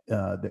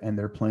 and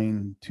they're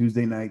playing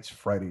Tuesday nights,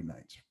 Friday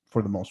nights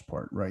for the most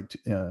part, right?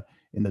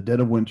 In the dead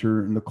of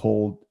winter, in the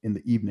cold, in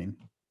the evening,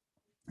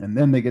 and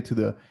then they get to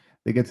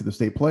the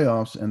state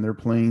playoffs and they're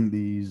playing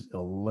these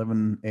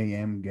 11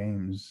 a.m.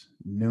 games,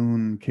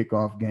 noon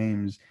kickoff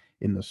games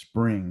in the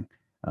spring.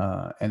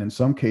 And in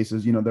some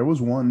cases, there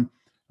was one,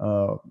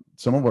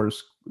 some of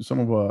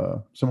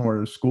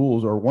our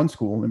schools, or one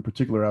school in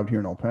particular out here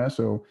in El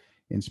Paso,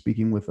 in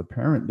speaking with a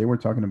parent, they were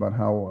talking about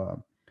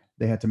how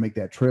they had to make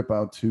that trip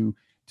out to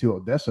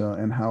Odessa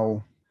and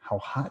how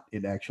hot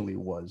it actually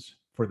was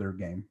for their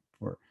game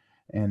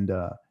and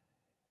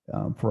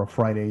for a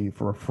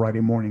Friday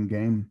morning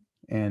game,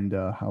 and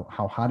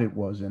how hot it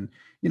was. And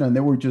and they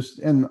were just,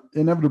 and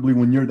inevitably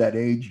when you're that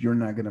age, you're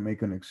not going to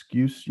make an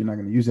excuse, you're not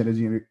going to use that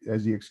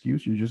as the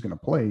excuse, you're just going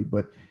to play.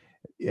 But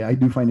yeah, I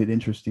do find it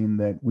interesting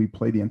that we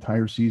play the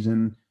entire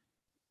season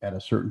at a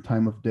certain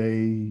time of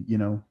day,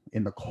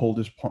 in the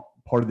coldest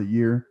part of the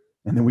year,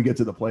 and then we get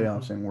to the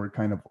playoffs and we're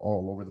kind of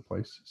all over the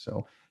place.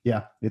 So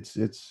yeah,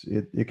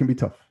 it can be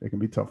tough, it can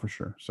be tough for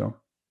sure. So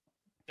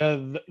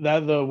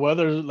That the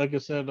weather, like I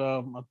said,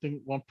 I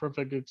think one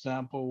perfect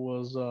example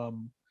was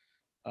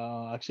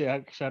actually I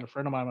actually had a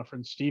friend of mine, my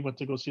friend Steve, went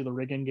to go see the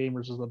Reagan game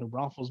versus the New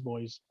Braunfels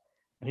boys,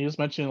 and he was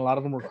mentioning a lot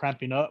of them were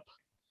cramping up,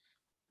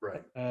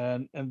 right.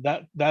 and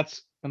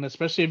and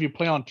especially if you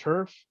play on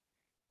turf,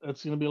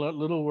 that's going to be a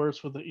little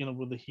worse with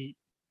the heat,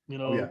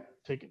 Oh yeah.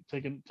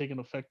 taking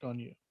effect on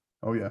you.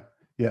 Oh yeah,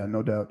 yeah,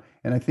 no doubt.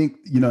 And I think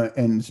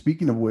and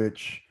speaking of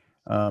which,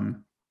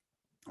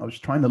 I was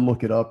trying to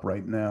look it up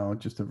right now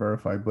just to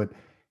verify, but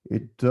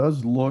it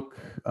does look.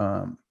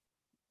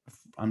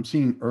 I'm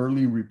seeing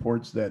early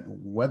reports that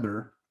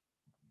weather.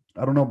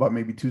 I don't know about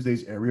maybe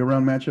Tuesday's area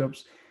round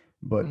matchups,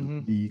 but Hmm.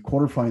 the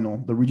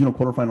regional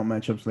quarterfinal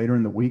matchups later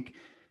in the week,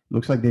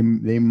 looks like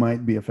they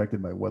might be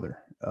affected by weather.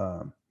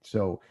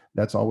 So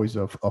that's always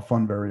a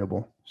fun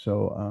variable.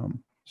 So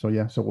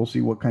yeah, so we'll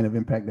see what kind of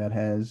impact that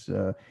has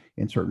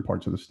in certain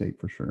parts of the state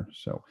for sure.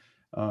 So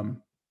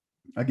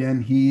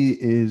again, he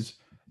is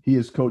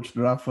Coach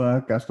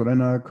Rafa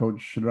Castorena,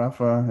 Coach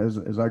Rafa,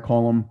 as I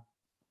call him.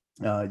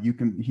 You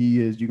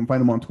can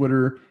find him on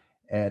Twitter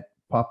at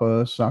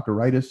Papa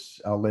Socceritis.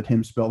 I'll let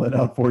him spell that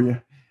out for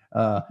you.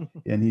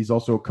 And he's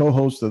also a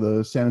co-host of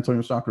the San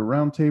Antonio Soccer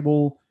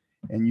Roundtable.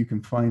 And you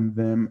can find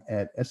them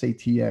at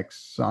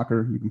SATX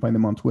Soccer. You can find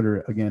them on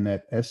Twitter again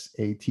at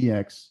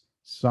SATX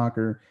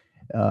Soccer.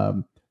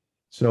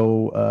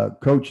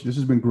 Coach, this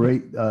has been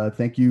great.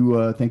 Thank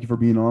you for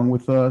being on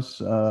with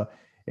us.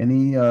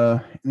 Any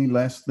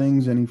last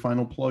things? Any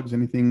final plugs?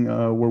 Anything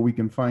where we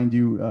can find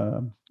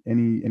you?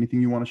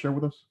 Anything you want to share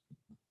with us?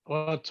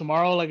 Well,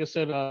 tomorrow, like I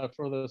said,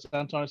 for the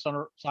San Antonio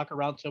Soccer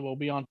Roundtable, we'll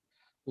be on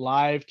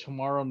live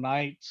tomorrow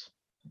night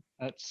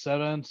at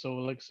 7. So,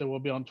 like I said, we'll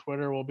be on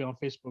Twitter, we'll be on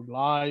Facebook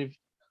Live.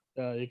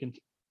 You can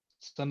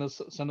send us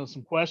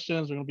some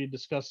questions. We're going to be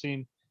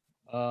discussing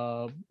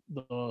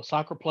the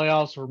soccer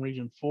playoffs from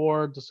Region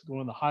 4, just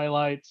going the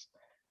highlights,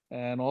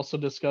 and also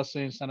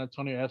discussing San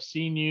Antonio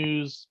FC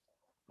news.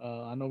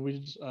 I know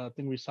I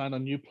think we signed a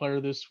new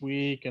player this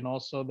week, and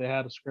also they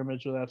had a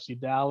scrimmage with FC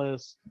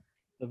Dallas.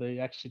 That they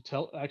actually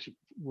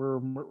we're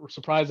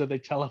surprised that they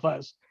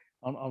televised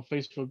on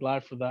Facebook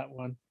Live for that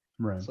one.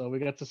 Right. So we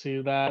got to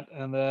see that,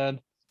 and then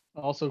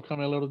also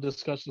coming a little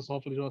discussions,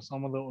 hopefully doing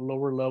some of the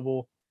lower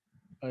level,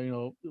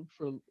 for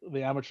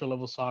the amateur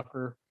level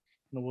soccer.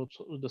 We'll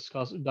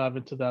dive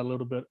into that a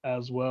little bit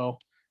as well.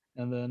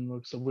 And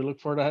then so we look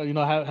forward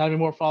to having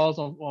more follows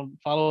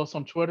follow us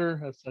on Twitter.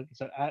 That's like I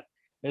said at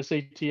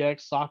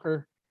SATX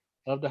Soccer.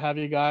 Love to have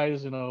you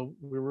guys.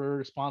 We're very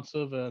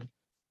responsive, and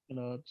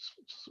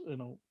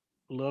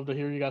love to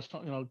hear you guys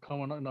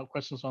comment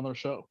questions on their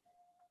show.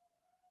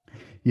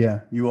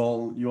 Yeah, you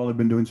all have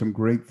been doing some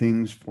great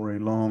things for a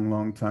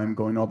long time,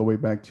 going all the way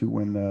back to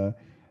when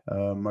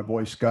my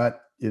boy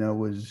Scott,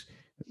 was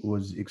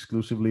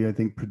exclusively, I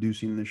think,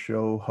 producing the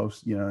show,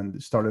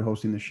 and started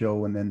hosting the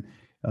show, and then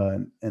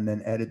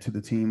added to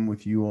the team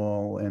with you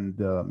all, and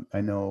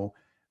I know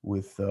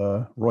with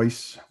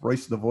Royce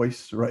the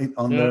voice, right,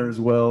 on Yeah. there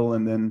as well,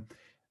 and then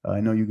I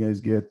know you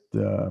guys get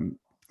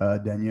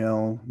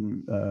Danielle,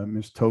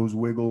 Miss Toes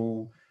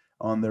Wiggle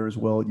on there as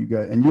well.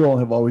 You all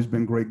have always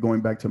been great, going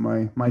back to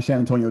my San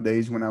Antonio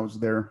days when I was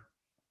there.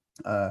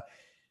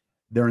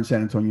 There in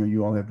San Antonio,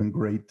 you all have been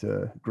great,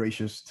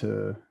 gracious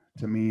to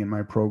me and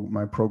my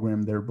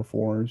program there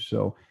before.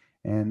 So,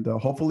 and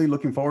hopefully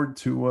looking forward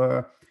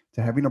to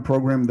having a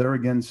program there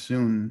again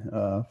soon.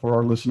 For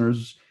our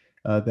listeners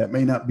that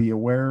may not be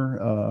aware,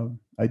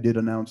 I did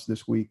announce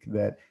this week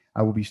that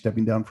I will be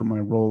stepping down from my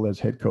role as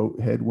head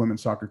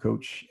women's soccer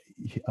coach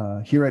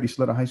here at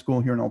Isleta High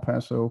School here in El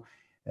Paso,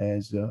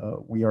 as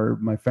we are,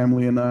 my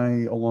family and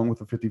I, along with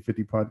the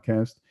 50/50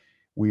 podcast,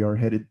 we are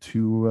headed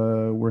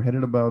to we're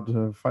headed about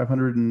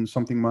 500 and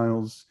something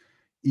miles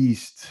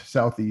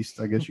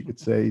southeast, I guess you could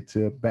say,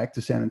 back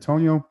to San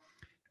Antonio.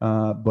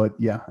 But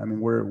yeah, I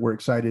mean, we're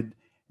excited,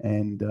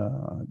 and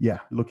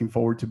looking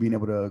forward to being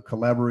able to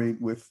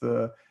collaborate with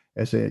San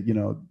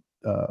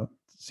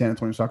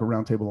Antonio Soccer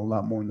Roundtable a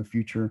lot more in the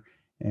future.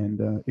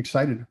 And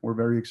excited. We're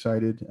very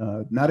excited.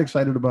 Not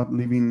excited about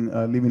leaving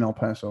El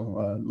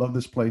Paso. Love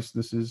this place.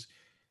 This is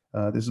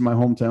my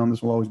hometown.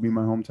 This will always be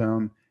my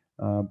hometown.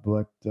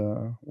 But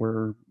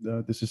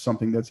this is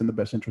something that's in the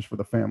best interest for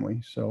the family.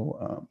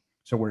 So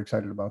we're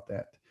excited about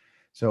that.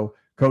 So,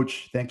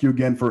 Coach, thank you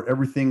again for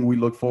everything. We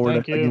look forward.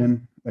 Thank you.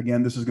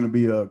 Again, this is going to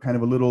be a kind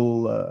of a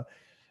little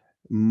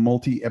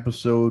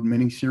multi-episode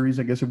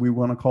mini-series, I guess, if we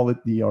want to call it,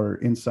 our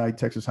Inside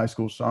Texas High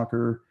School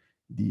Soccer,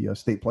 the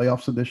state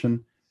playoffs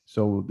edition.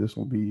 So this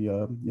will be,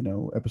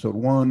 episode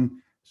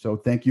 1. So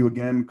thank you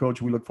again, Coach.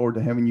 We look forward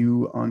to having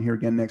you on here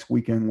again next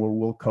weekend, where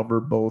we'll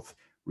cover both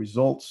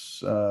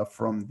results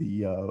from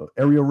the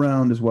area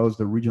round as well as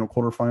the regional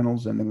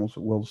quarterfinals, and then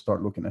we'll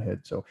start looking ahead.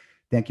 So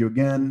thank you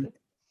again.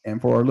 And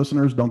for our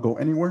listeners, don't go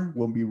anywhere.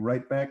 We'll be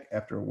right back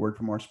after a word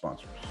from our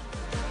sponsors.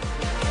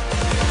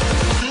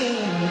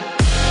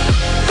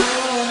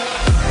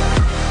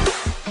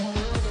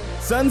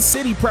 Sun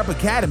City Prep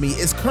Academy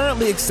is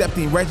currently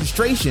accepting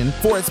registration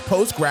for its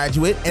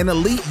postgraduate and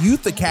elite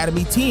youth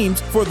academy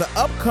teams for the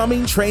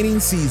upcoming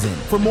training season.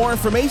 For more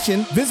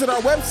information, visit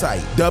our website,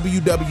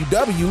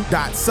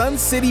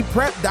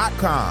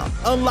 www.suncityprep.com.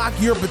 Unlock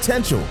your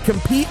potential.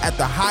 Compete at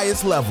the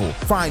highest level.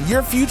 Find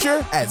your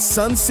future at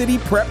Sun City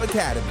Prep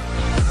Academy.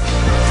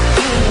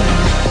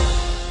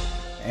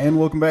 And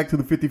welcome back to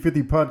the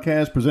 50/50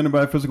 podcast presented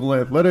by Physical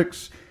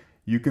Athletics.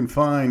 You can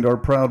find our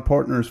proud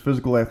partners,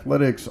 Physical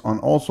Athletics, on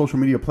all social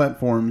media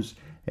platforms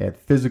at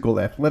Physical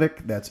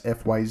Athletic. That's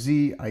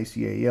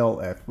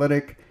FYZICAL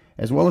Athletic,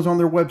 as well as on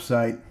their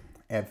website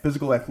at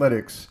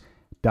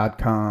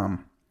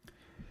physicalathletics.com.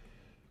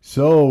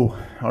 So,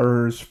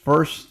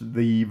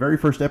 the very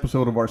first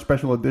episode of our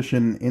special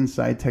edition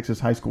Inside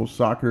Texas High School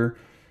Soccer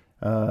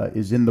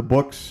is in the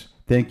books.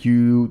 Thank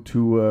you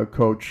to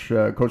Coach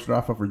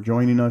Rafa for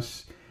joining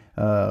us.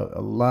 A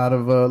lot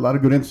of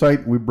good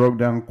insight. We broke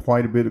down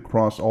quite a bit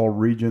across all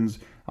regions.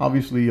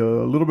 Obviously, a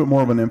little bit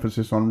more of an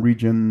emphasis on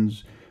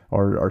regions,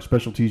 our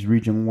specialties,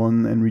 Region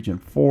 1 and Region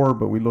 4,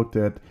 but we looked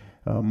at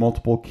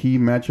multiple key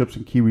matchups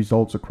and key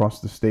results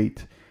across the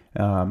state.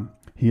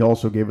 He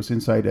also gave us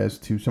insight as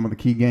to some of the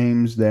key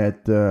games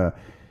that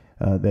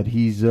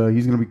he's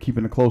going to be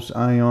keeping a close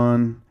eye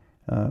on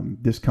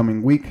this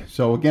coming week.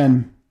 So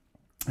again,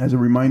 as a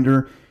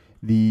reminder,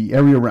 the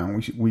area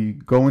round. We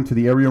go into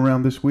the area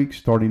round this week,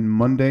 starting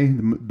Monday.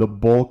 The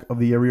bulk of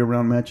the area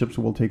round matchups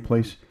will take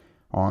place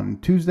on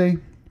Tuesday,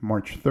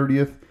 March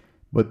 30th.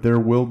 But there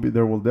will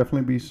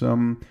definitely be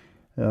some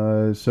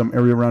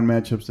area round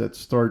matchups that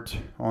start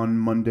on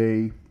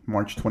Monday,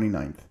 March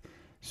 29th.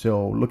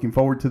 So looking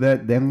forward to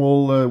that. Then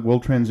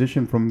we'll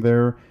transition from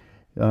there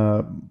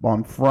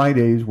on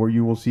Fridays, where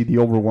you will see the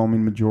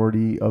overwhelming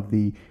majority of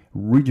the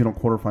regional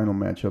quarterfinal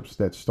matchups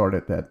that start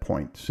at that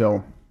point.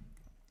 So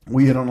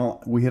we hit on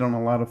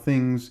a lot of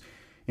things,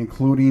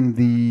 including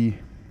the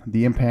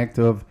impact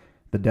of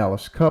the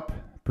Dallas Cup,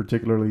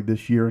 particularly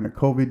this year in a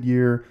COVID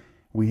year.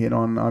 We hit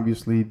on,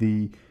 obviously,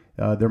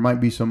 there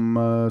might be some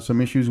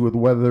issues with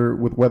weather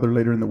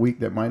later in the week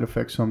that might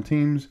affect some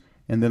teams,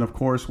 and then of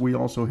course we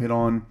also hit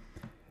on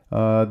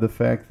the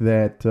fact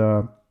that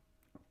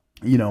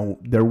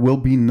there will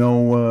be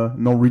no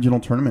regional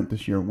tournament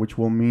this year, which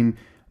will mean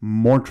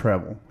more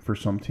travel for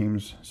some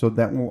teams. So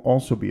that will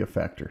also be a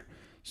factor.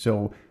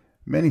 So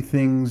many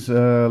things,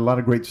 a lot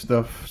of great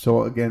stuff.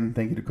 So again,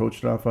 thank you to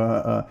Coach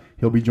Rafa.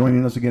 He'll be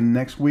joining us again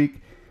next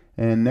week,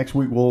 and next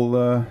week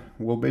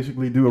we'll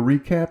basically do a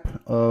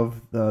recap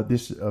of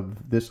this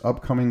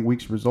upcoming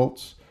week's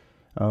results,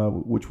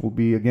 which will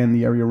be again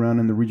the area round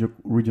and the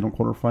regional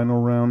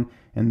quarterfinal round,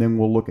 and then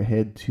we'll look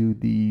ahead to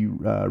the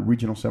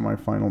regional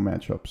semifinal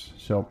matchups.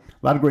 So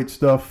a lot of great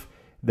stuff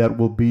that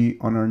will be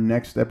on our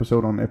next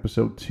episode, on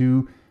episode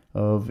 2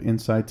 of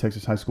Inside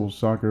Texas High School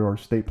Soccer, our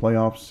state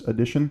playoffs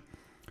edition.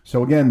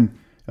 So again,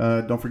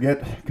 don't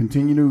forget,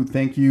 continue to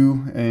thank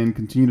you and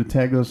continue to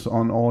tag us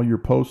on all your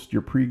posts,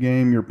 your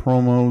pregame, your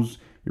promos,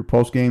 your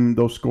postgame,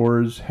 those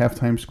scores,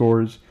 halftime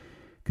scores.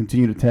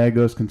 Continue to tag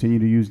us. Continue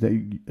to use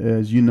that,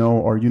 as you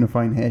know, our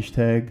unifying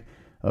hashtag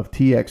of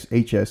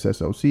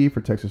TXHSSOC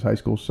for Texas High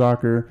School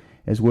Soccer,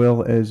 as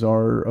well as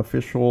our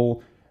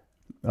official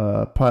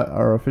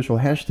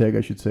hashtag,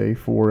 I should say,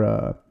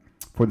 for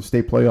the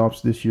state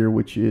playoffs this year,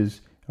 which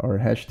is our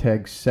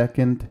hashtag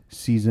second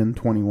season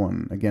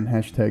 21. Again,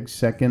 hashtag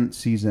second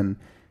season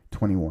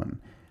 21.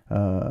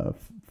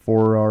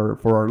 For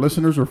our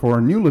listeners, or for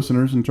our new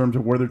listeners, in terms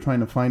of where they're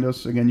trying to find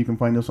us, again, you can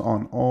find us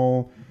on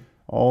all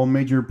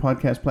major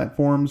podcast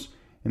platforms.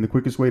 And the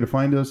quickest way to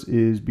find us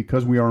is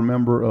because we are a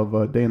member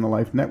of Day in the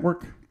Life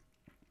Network.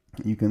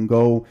 You can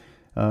go,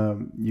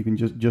 you can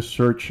just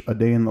search A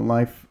Day in the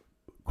Life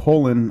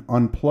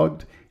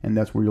 /Unplugged, and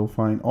that's where you'll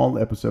find all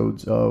the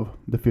episodes of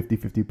the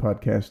 50/50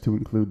 podcast, to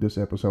include this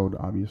episode,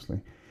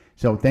 obviously.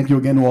 So thank you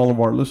again to all of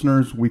our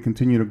listeners. We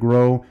continue to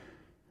grow.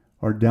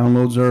 Our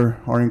downloads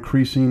are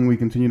increasing. We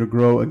continue to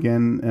grow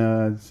again.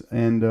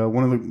 And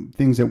one of the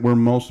things that we're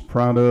most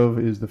proud of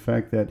is the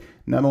fact that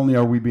not only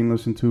are we being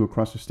listened to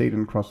across the state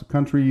and across the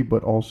country,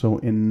 but also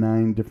in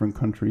 9 different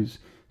countries.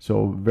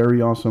 So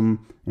very awesome.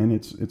 And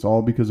it's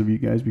all because of you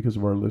guys, because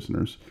of our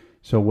listeners.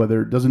 So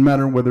it doesn't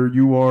matter whether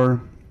you are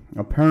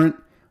a parent,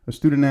 a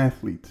student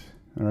athlete,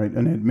 all right,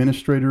 an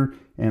administrator,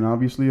 and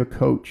obviously a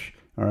coach.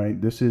 All right,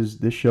 this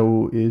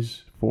show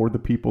is for the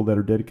people that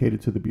are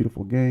dedicated to the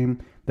beautiful game,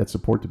 that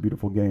support the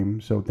beautiful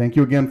game. So thank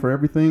you again for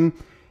everything.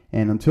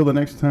 And until the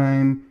next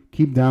time,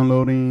 keep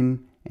downloading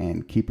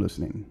and keep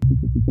listening.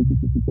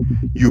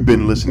 You've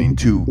been listening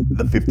to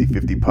the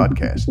 50/50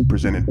 podcast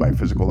presented by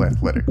Physical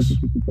Athletics.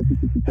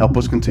 Help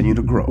us continue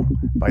to grow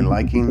by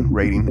liking,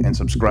 rating, and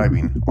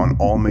subscribing on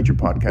all major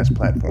podcast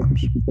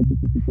platforms.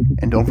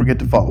 And don't forget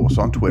to follow us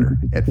on Twitter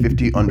at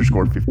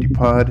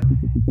 50_50pod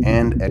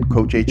and at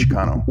Coach H.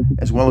 Chicano,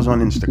 as well as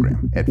on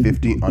Instagram at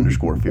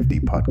 50_50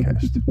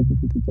 podcast.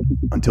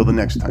 Until the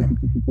next time,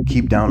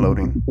 keep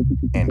downloading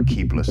and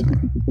keep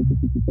listening.